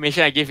any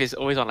information I give is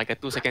always on like a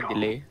 2-second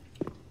delay.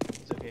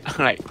 It's okay.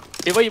 Like,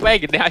 hey, what you buy?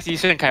 Then I see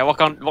Shinkai walk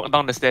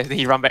down the stairs, then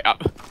he run back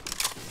up.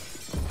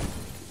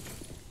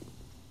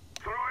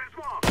 Throw in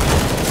smoke.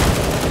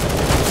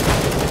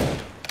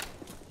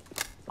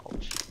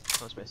 Ouch.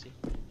 That was messy.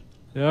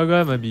 The other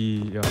guy might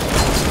be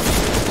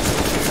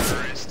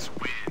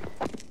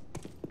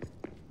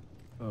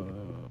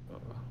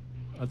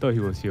I thought he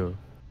was here.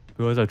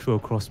 Because I threw a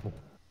cross smoke.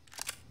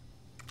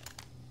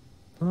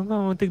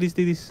 No, take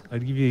this. I'll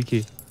give you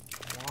AK.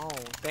 Wow,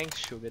 thanks,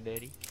 sugar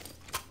daddy.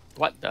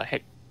 What the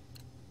heck?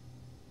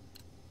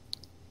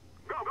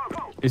 Go, go,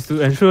 go. It's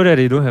to ensure that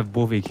they don't have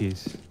both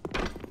AKs.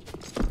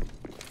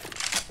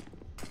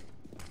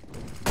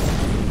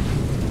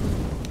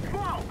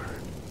 Smoke.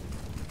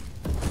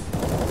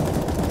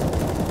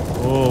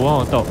 Oh,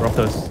 one on top,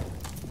 Raptors.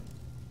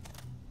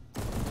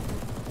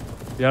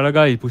 The other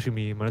guy is pushing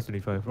me, minus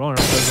 25. Wrong,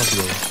 Raptors not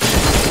below.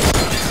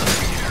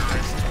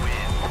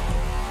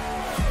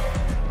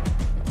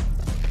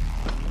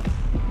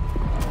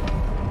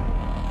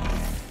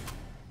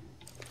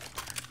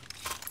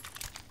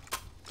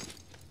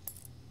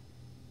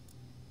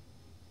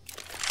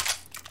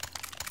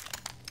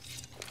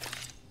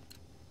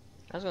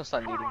 I was gonna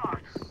start leading.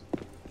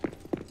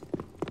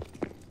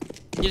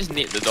 You just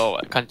need the door,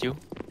 what, can't you?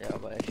 Yeah,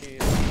 but actually.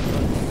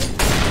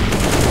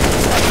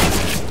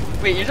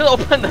 Wait, you just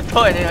opened the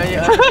door and then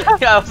yeah,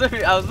 I was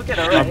looking at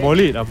the right. I'm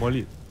mollied, I'm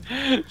mollied.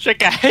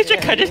 Shaka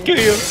just kill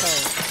you.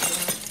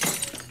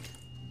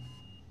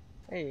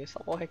 Hey,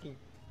 stop wall hacking.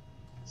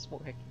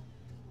 Smoke hacking.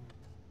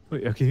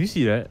 Wait, can you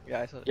see that?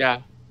 Yeah, I saw.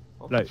 Yeah.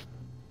 Like,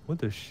 what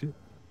the shit?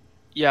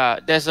 Yeah,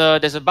 there's a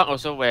bug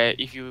also where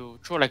if you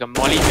throw like a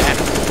molly behind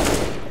us,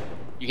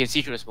 you can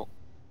see through the smoke.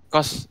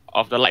 Because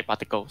of the light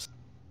particles.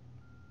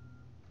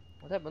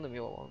 What happened to me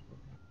all along?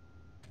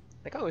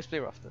 I can't always play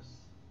rafters.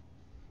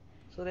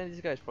 So then this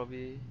guy is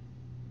probably.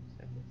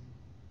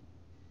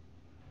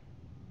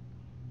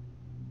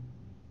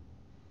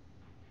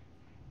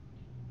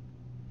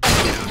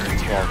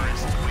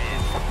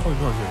 Oh,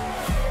 he's not here.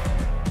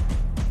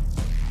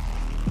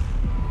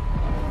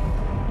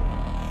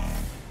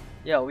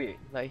 Yeah, wait.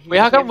 Like he Wait,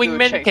 how come came to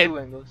wingman check can- 2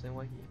 angles, then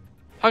why he?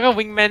 How come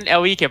wingman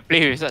LE can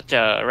play with such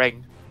a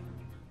rank?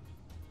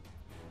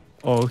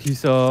 Oh, he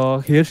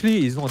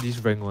actually is not this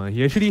rank one.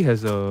 He actually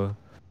has a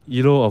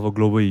elo of a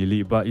global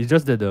elite, but it's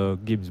just that the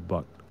game is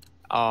bugged.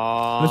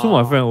 That's what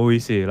my friend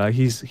always say. Like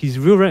his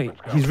real rank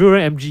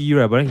MGE,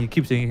 right? But then he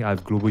keeps saying I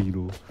have global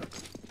elo.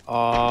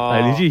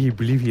 Like legit, he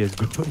believes he has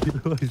global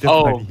elo. It's just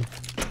funny.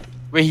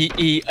 Wait,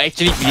 he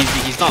actually believes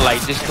it. He's not like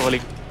just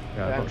trolling.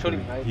 Yeah, I'm not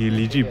trolling. trolling. He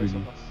legit believes.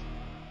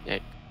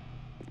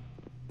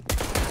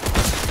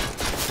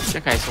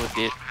 That guy is so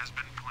dead.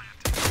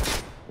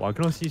 Wow, I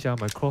cannot see, sia.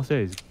 My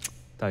crosshair is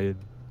tired.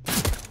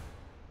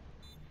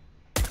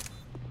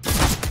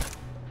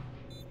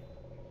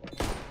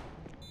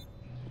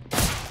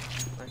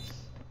 Nice.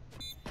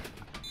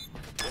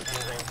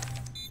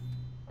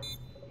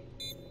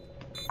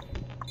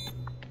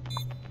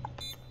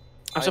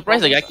 I'm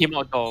surprised the guy came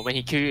out door when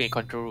he killed you in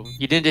control room.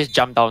 He didn't just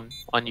jump down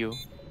on you.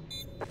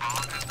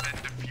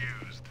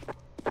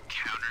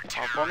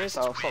 I promise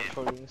I'll stop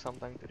trolling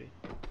sometime today.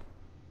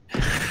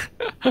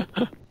 I'm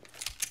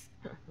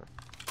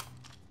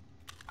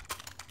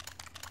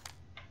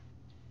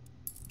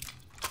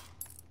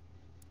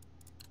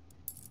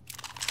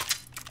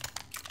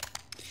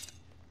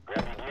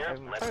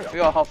trying to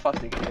figure out how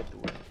fast they can get to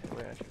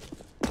where I should.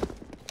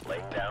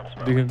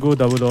 They can go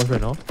double doors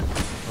right now.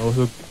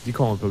 Also,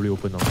 Decon will probably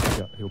open now.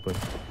 Yeah, he opened.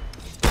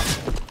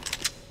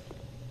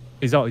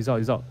 He's out, he's out,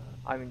 he's out.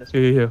 I'm in the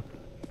Here, here, here.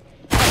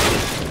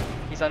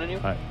 He's under you?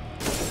 Alright.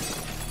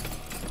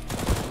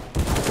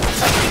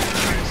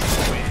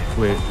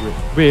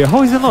 Wait,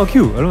 how is that not a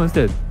kill? I don't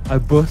understand. I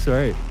burst,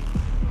 right?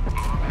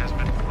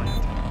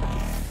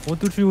 1,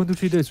 2, 3, 1, 2,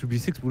 3, there should be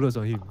 6 bullets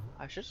on him.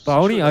 But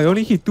I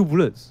only hit 2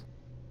 bullets.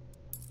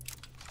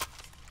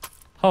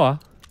 How ah?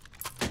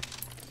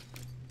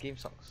 Game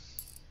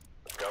sucks.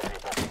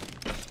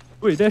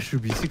 Wait, there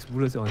should be 6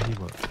 bullets on him.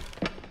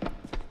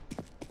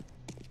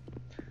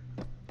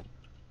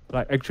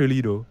 Like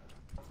actually though.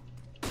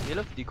 They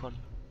love decon.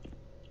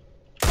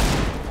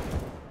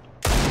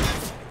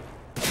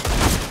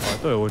 Oh, I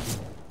thought I was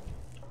watching.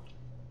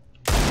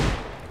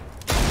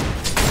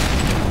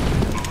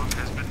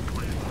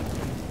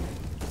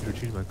 Should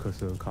change my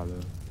cursor color.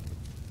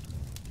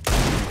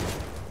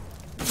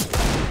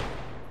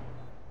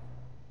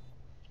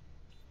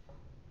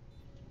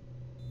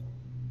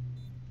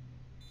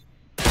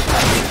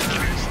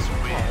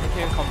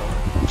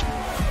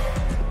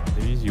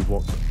 That means you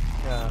walk.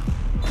 Yeah.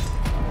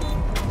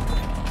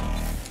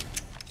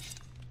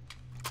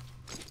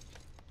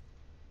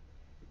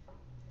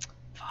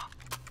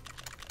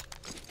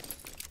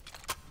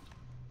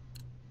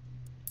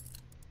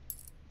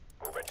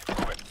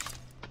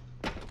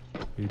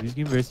 Hey, this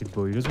game very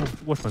simple. You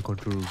just watch my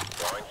control room.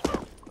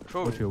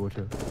 Watch here, watch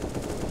here.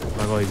 Oh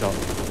my god, he's out.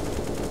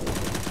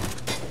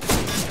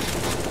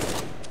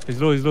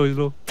 He's low, he's low, he's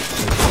low.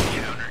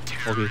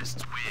 Okay.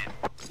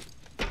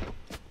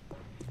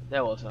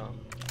 That was I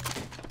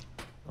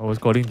was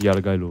calling the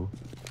other guy low.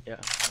 yeah.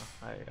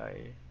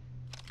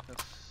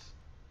 That's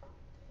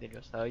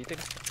dangerous. You take.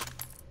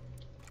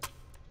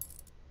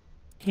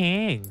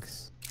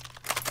 Thanks.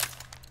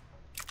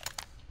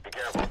 Be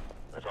careful.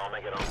 Let's all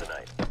make it home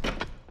tonight.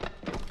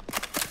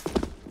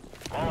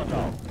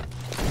 Molotov.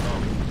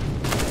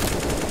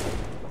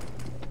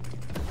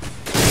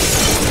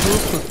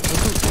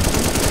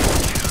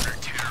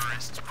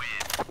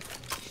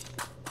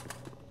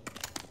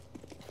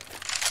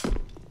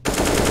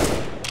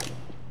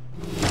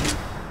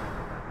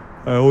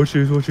 Watch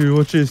this, watch this,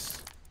 watch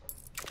this.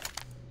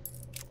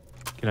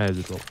 Can I have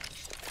the drop?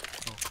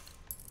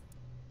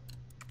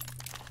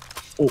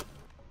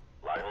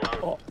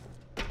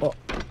 Oh.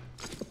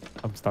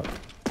 I'm stuck. Okay.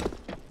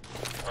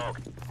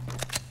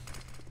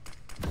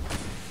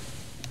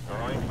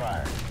 Throwing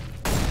fire.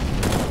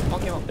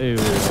 Hey, wait,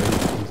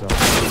 he's out.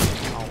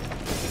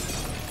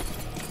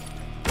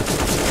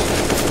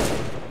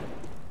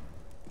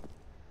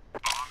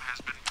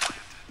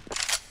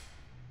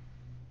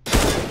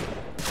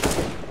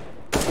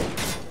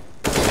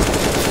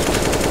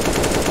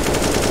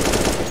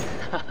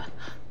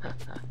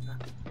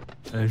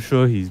 I'm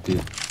sure he's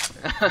dead.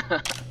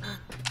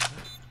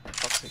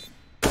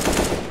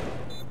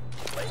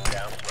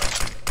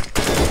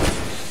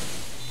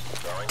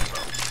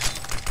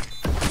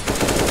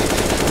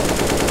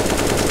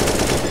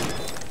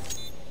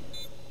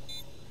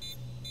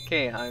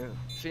 Okay, I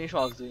finished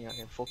what I was doing. I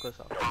can focus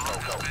up.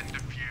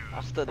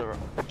 After the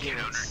game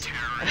ends.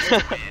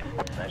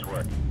 Nice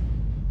work.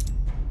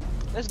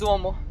 Let's do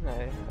one more.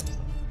 Alright,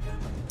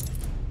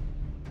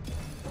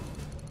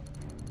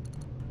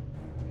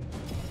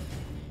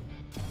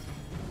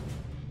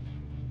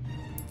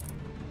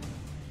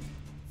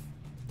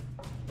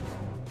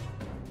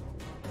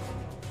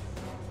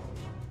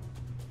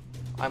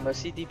 I'm a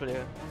CT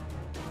player.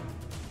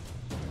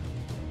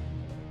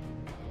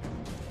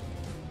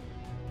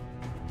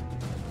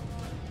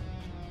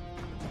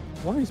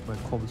 Why is my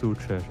com so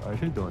trash? I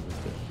actually don't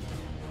understand.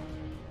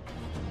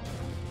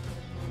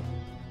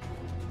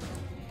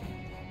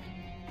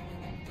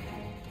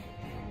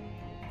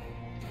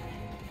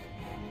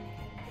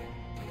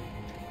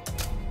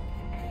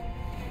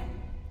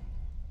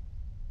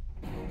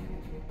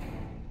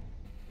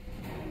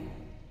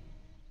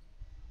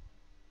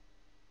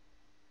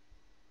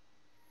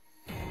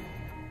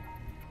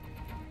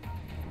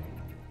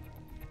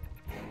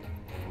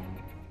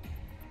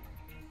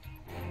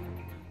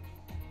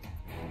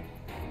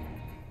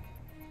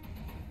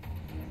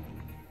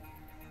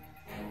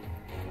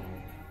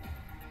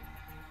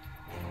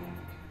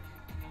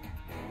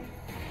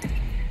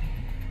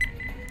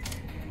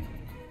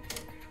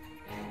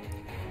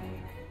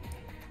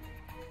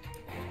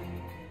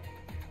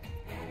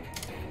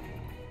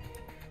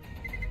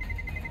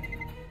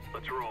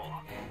 Let's roll.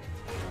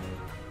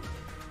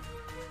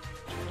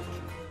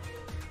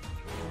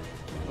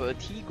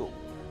 Vertigo.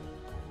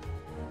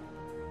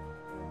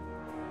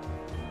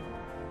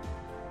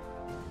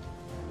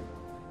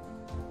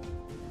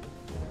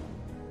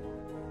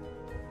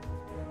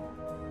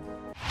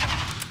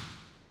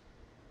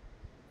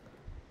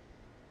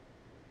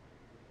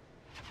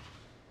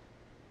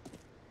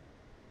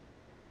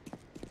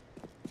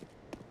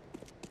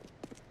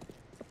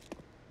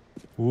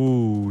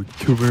 Ooh,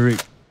 turmeric.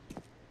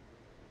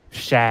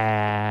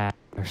 Shahez.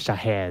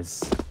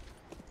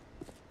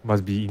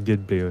 Must be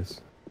Indian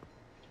players.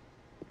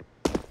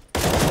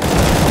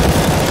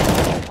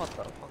 What the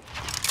fuck?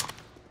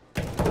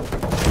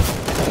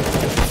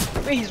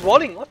 Wait, he's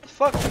walling. What the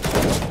fuck?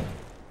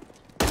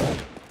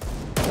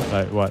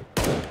 Like what?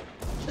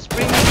 Just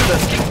bring me to the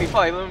stick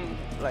before I even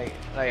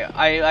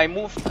I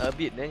moved a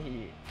bit, then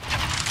he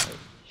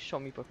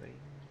shot me perfectly.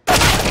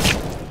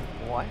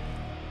 Why?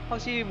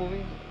 How's he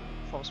moving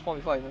from spawn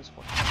before I even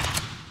spawn?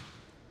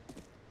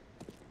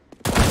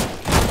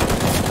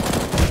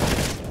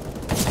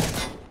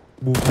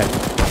 Move back.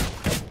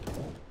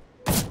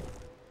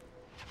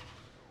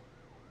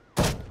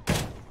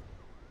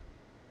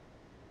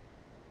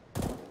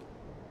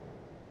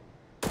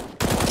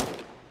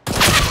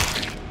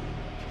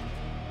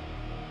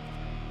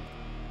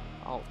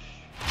 Ouch.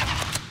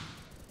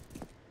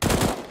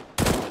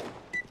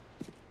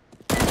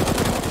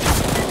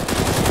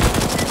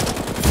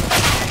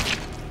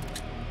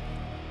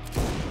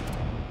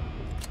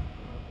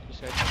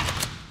 This guy-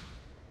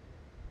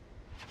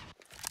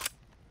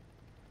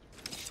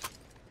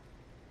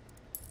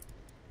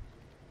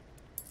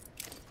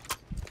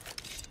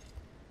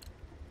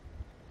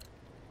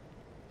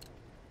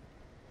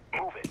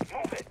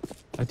 Move it.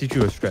 I teach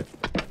you a strat.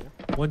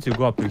 Once you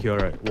go up to here,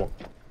 right, walk.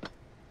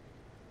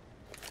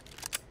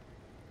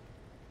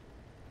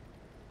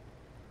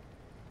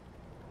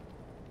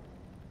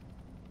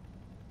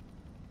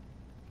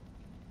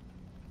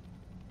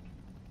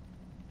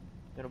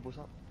 You wanna boost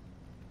up?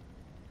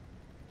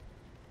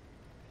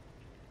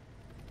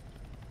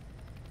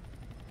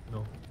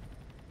 No.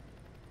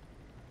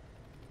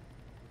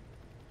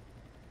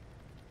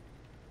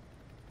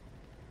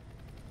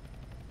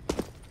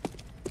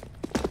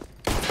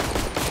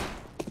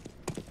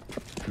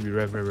 Should be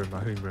ram. I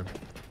heard him ram.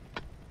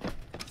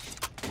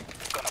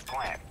 Gonna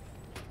plant.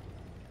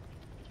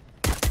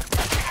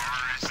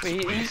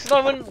 Wait, he's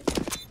not even.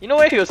 You know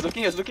where he was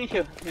looking? He was looking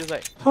here. He was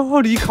like,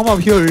 How did he come up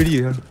here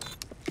already?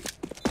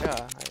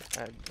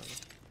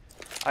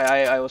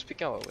 yeah, I was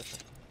picking up a weapon.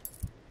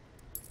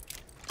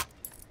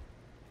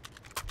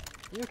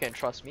 You can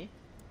trust me.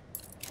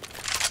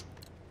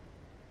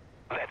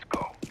 Let's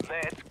go.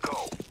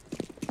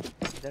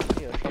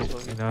 Definitely a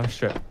trustworthy. Another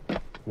strat.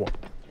 Walk.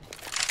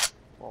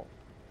 Wow.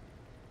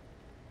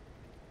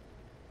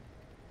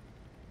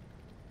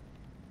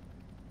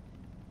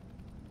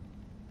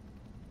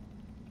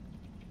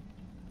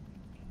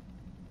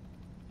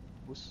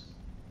 Boost.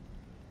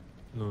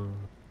 No.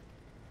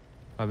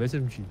 I have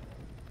SMG.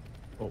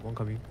 Oh, one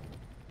coming.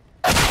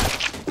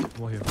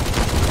 One here.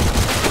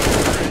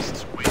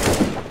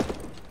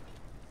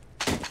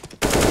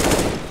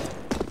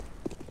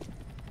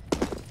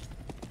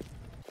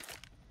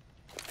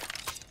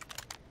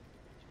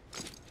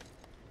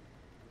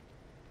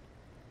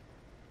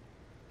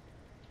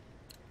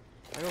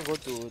 I'm gonna go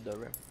to the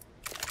ramp.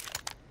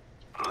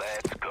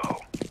 Let's go.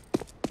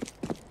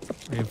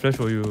 I can flash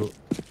for you.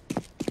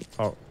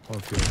 Out.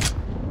 Okay.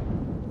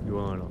 You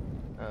want or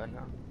not? No.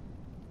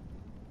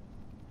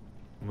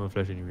 I'm gonna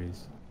flash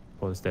anyways.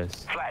 For the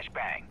stairs.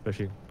 Flashbang.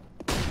 Flashing.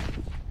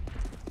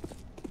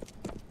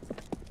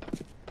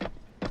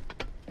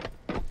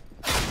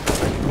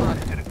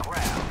 To the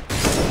ground.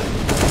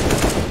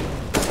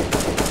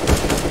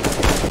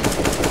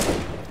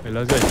 Hey,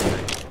 last guy is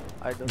behind.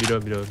 I don't.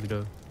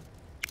 Middle.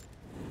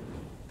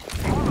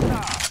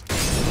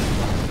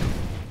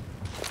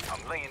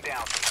 I'm laying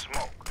down some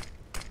smoke.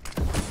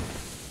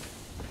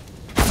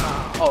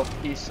 Oh,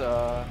 he's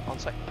on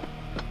site.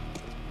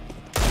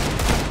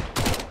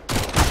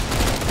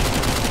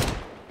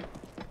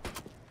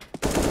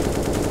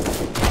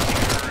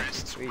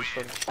 Wait,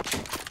 sorry.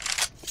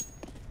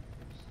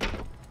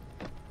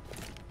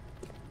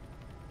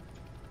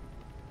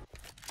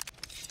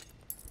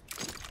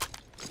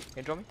 Can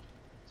you draw me?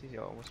 See,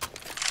 you're almost.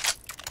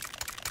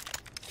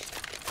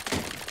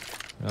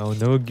 I'll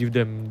never give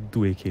them 2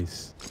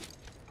 AKs.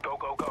 Go,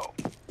 go, go.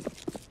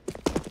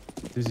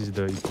 This is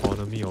the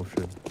economy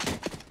option.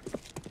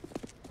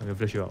 I'm gonna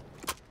flash you out.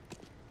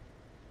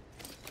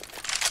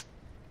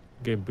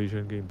 Get in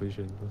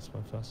position.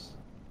 Fast.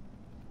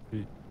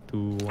 3, 2,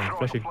 1, Throwing a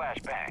flashing.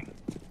 flashbang.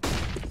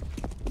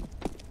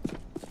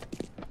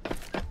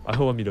 I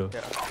hold one middle.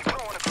 Yeah, I'm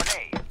throwing a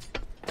grenade.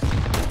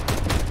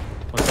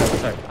 One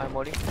side. I'm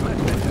molly. Let's set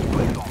this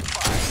place on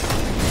fire.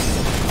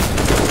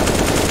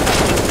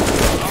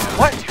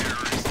 What?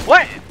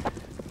 What?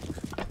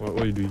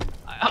 What are you doing?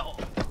 Ow.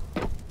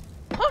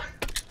 Huh?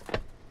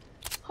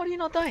 How do you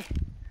not die?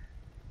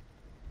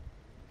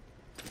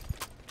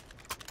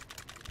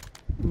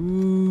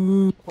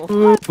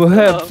 What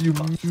Perhaps the you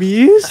fuck?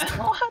 missed?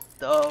 What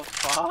the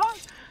fuck?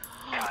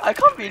 I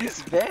can't be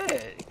this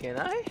bad, can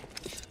I?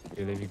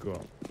 Okay, let me go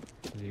out.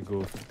 Let me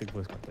go take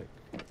first contact.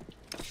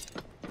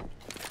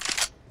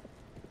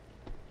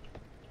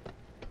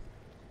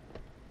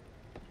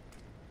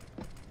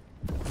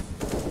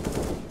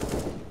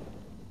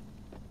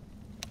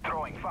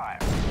 Throwing fire.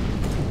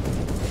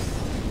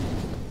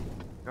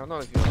 I don't know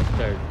if you're.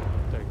 Tag.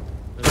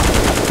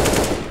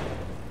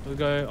 This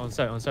guy on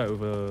site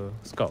with a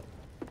scout.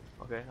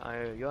 Okay,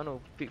 you wanna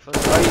pick first?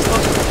 Oh, he's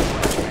close.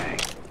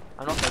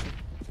 I'm not fighting.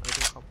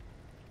 Everything calm.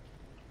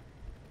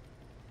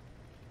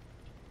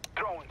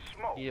 Throwing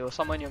smoke. He was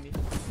somewhere near me.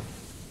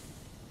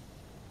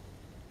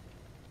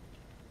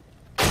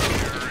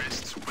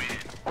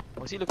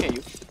 Was he looking at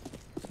you?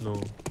 No.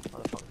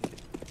 What the fuck?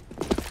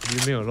 Do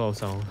you make a lot of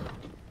sound?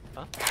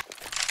 Huh?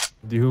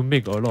 Do you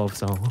make a lot of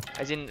sound?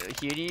 As in,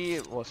 he already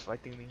was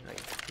fighting me,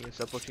 like, he was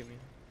approaching me.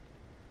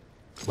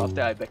 But Oh.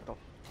 after I backed off.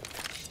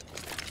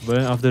 But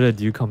then after that,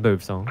 do you come back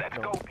with sound? Let's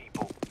go,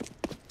 people.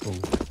 Oh.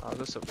 I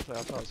was just I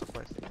was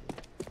surprised.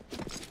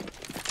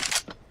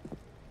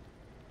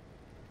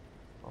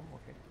 Oh,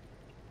 okay.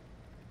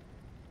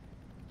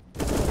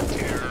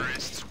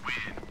 Terrorists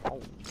win.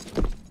 Oh.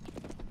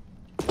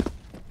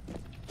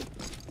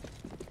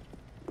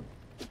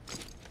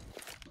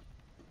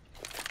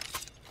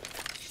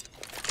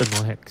 The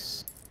no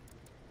hex.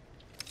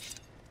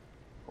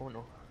 Oh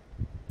no.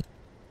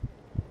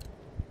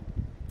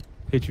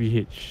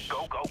 HVH.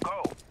 Go, go,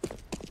 go.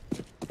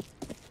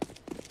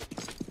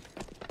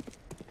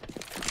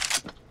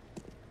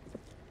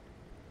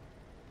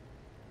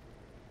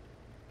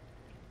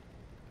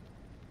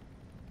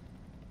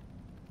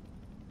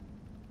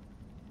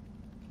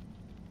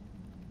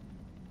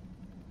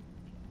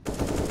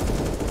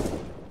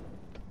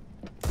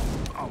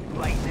 I'm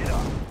lighting it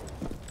up.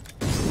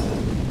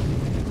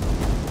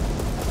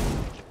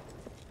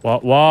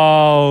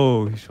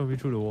 Wow! He shot me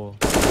through the wall.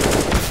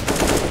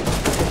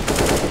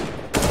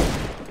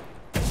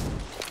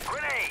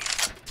 Grenade.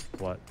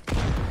 What? I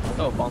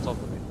thought it bounced off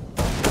the way.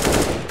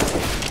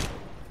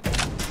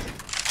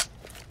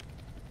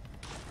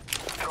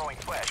 Throwing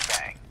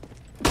flashbang.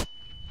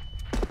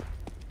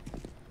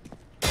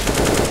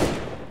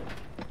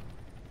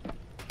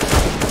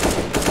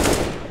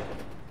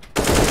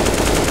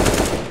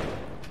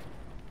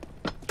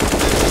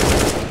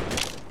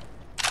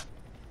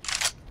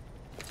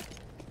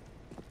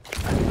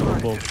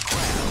 Bomb. Oh.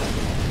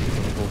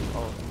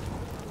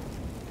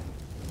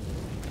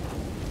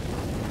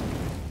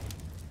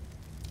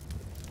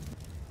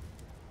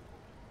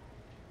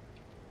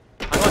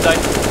 I'm gonna die.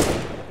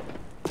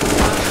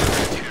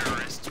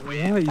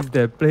 What is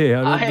that play? I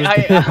don't I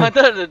understand.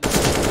 wanted to go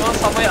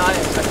somewhere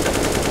unexpected. I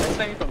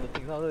expected from the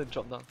thing, I wanted to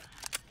drop down.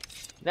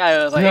 Then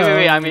I was like, Yeah,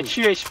 wait, I'm at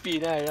 3 HP.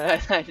 Then I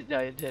had to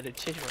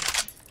change my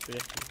 3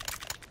 HP.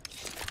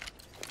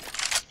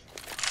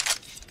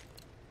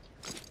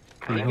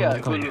 I think I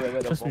Come. good look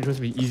at the bomb. Trust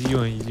me, easy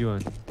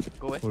one.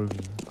 Go where? Follow me.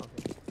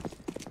 Okay.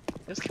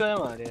 Just kill them,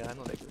 they are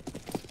not that good.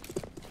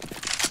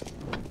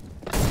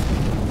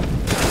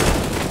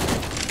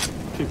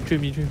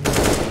 Trip me.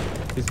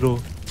 It's low.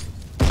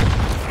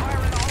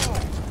 Fire in the hole.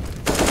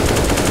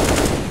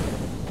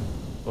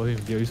 Oh him.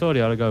 Yeah, you saw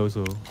the other guy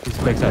also. He's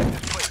backside.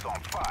 This place on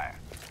fire.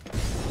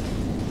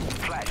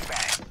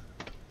 Flashbang.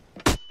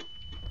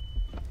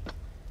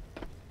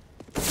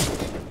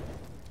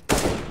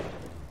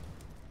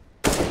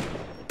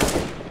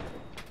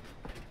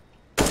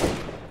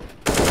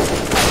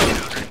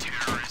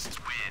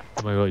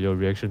 Oh my god, your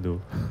reaction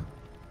though.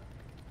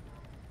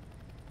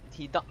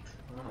 He ducked.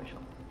 Oh my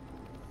shot.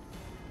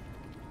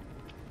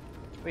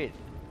 Wait.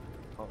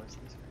 Oh, it's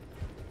this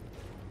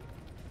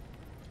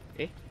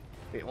way. Eh?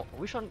 Wait,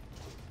 which one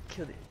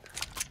killed it?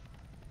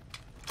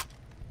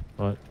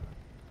 What?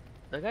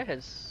 The guy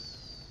has.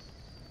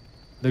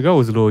 The guy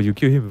was low, you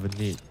killed him with a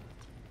nade.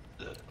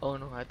 Oh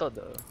no, I thought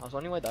I was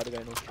wondering why the other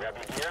guy knows. Grab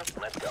your gear,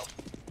 let's go.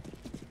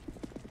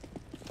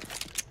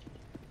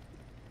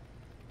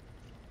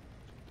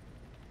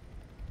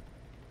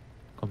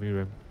 Coming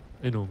ram.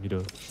 No,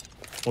 middle.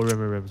 Oh,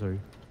 ram, sorry.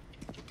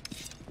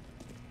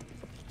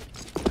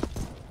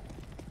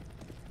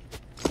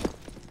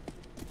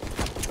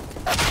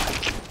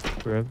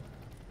 Ram.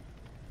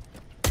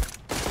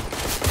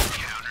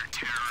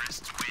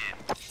 Counter-terrorists win.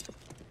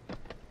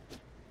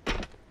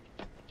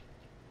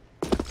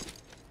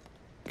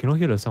 Cannot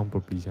hear the sound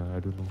properly, I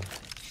don't know.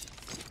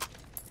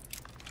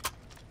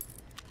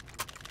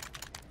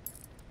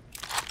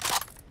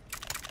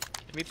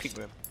 Let me pick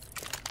Ram.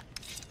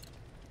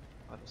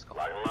 Oh, let's go.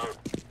 Lock and load.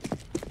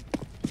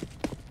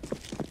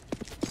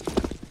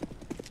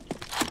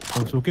 I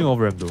was looking off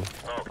ram though.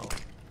 Oh,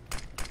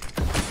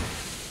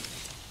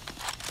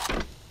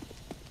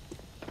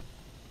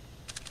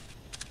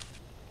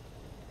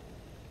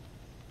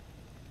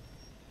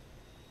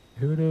 I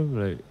hear them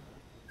like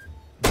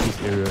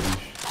this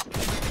area-ish.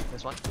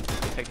 There's one.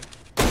 Take him.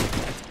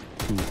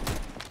 Two.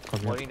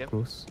 Coming Warning up them.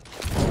 close.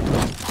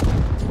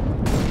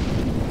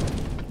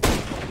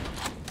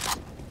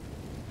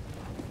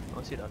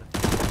 I'll see the other.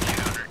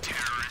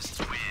 counter-terrorists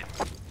win.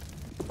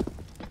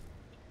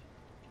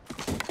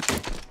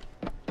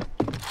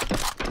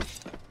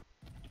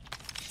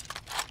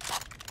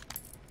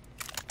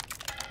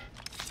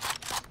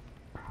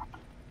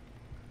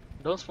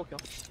 Don't smoke, yo.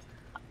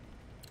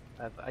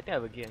 I think I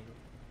have a gear.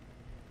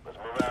 Let's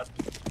move out.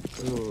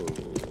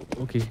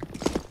 Oh, okay.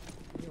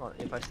 Hang on,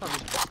 if I start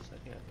this box, I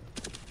think I have.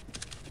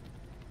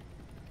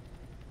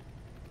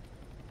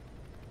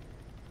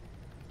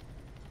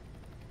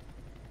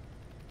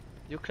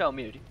 You clear out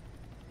me already?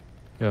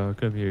 Yeah,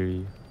 come here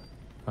already.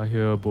 I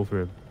hear both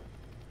ram.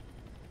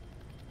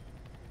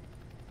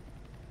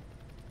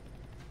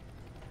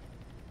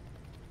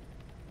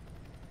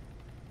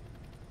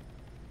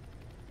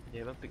 You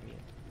haven't picked me yet.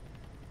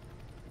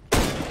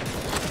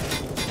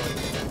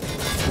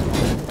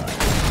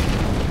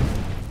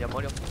 Yeah,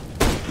 body up.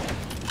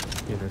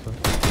 Okay, nice one.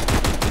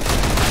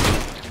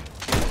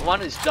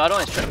 One is the other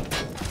one is trapped.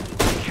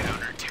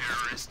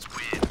 Counter-terrorists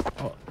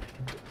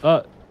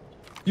win.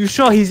 You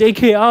shot his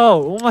AK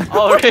out! Oh my god!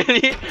 Oh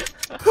really?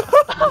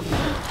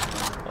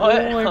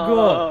 Oh my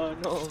god!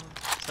 Oh no.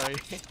 Sorry.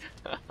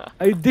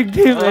 I digged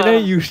him and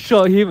then you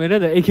shot him and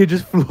then the AK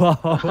just flew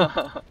out. Move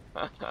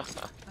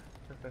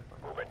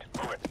it,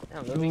 move it.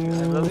 I'm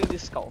loving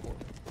this scout mode.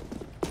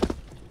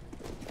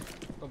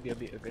 Don't be a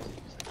bit aggressive.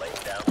 Laying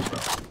down the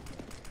road.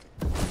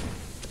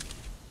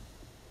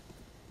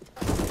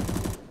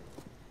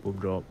 Boom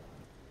drop.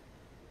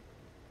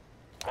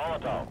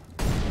 Molotov.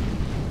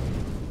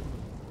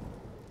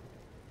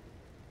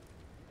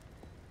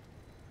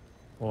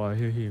 Oh, I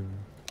hear him.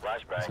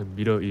 It's a Flashbang.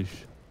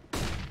 middle-ish.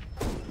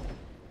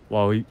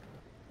 Wow,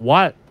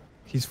 what?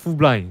 He's full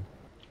blind.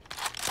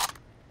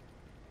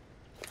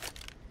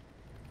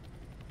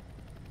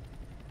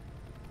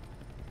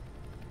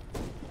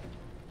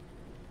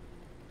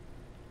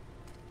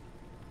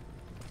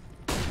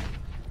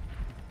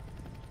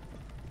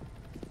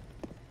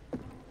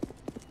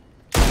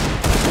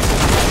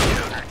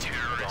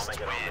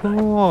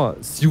 Oh,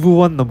 silver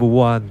one, number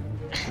one.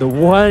 The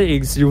one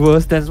in silver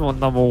stands for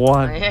number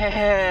one.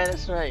 Yeah,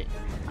 that's right.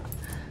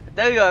 I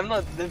tell you, I'm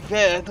not the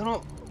best. I don't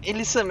know. Hey,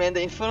 listen, man,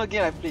 the Inferno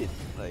game I played,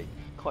 like,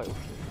 quite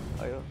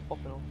okay.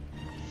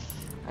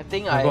 I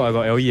think I got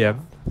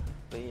LEM.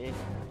 Wait,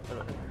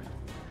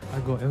 I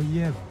got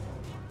LEM.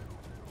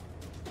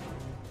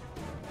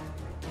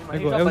 my I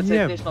hit got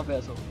percentage LEM. not bad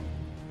also.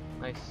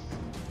 Nice.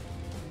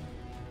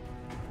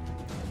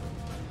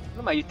 Look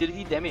at my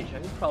utility damage. Are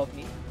you proud of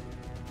me?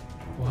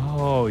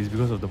 Wow, it's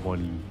because of the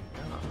molly.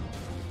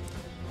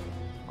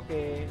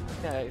 Okay, I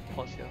think I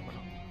pause here for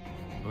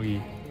now.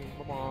 Okay,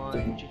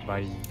 Okay, bye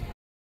bye. bye.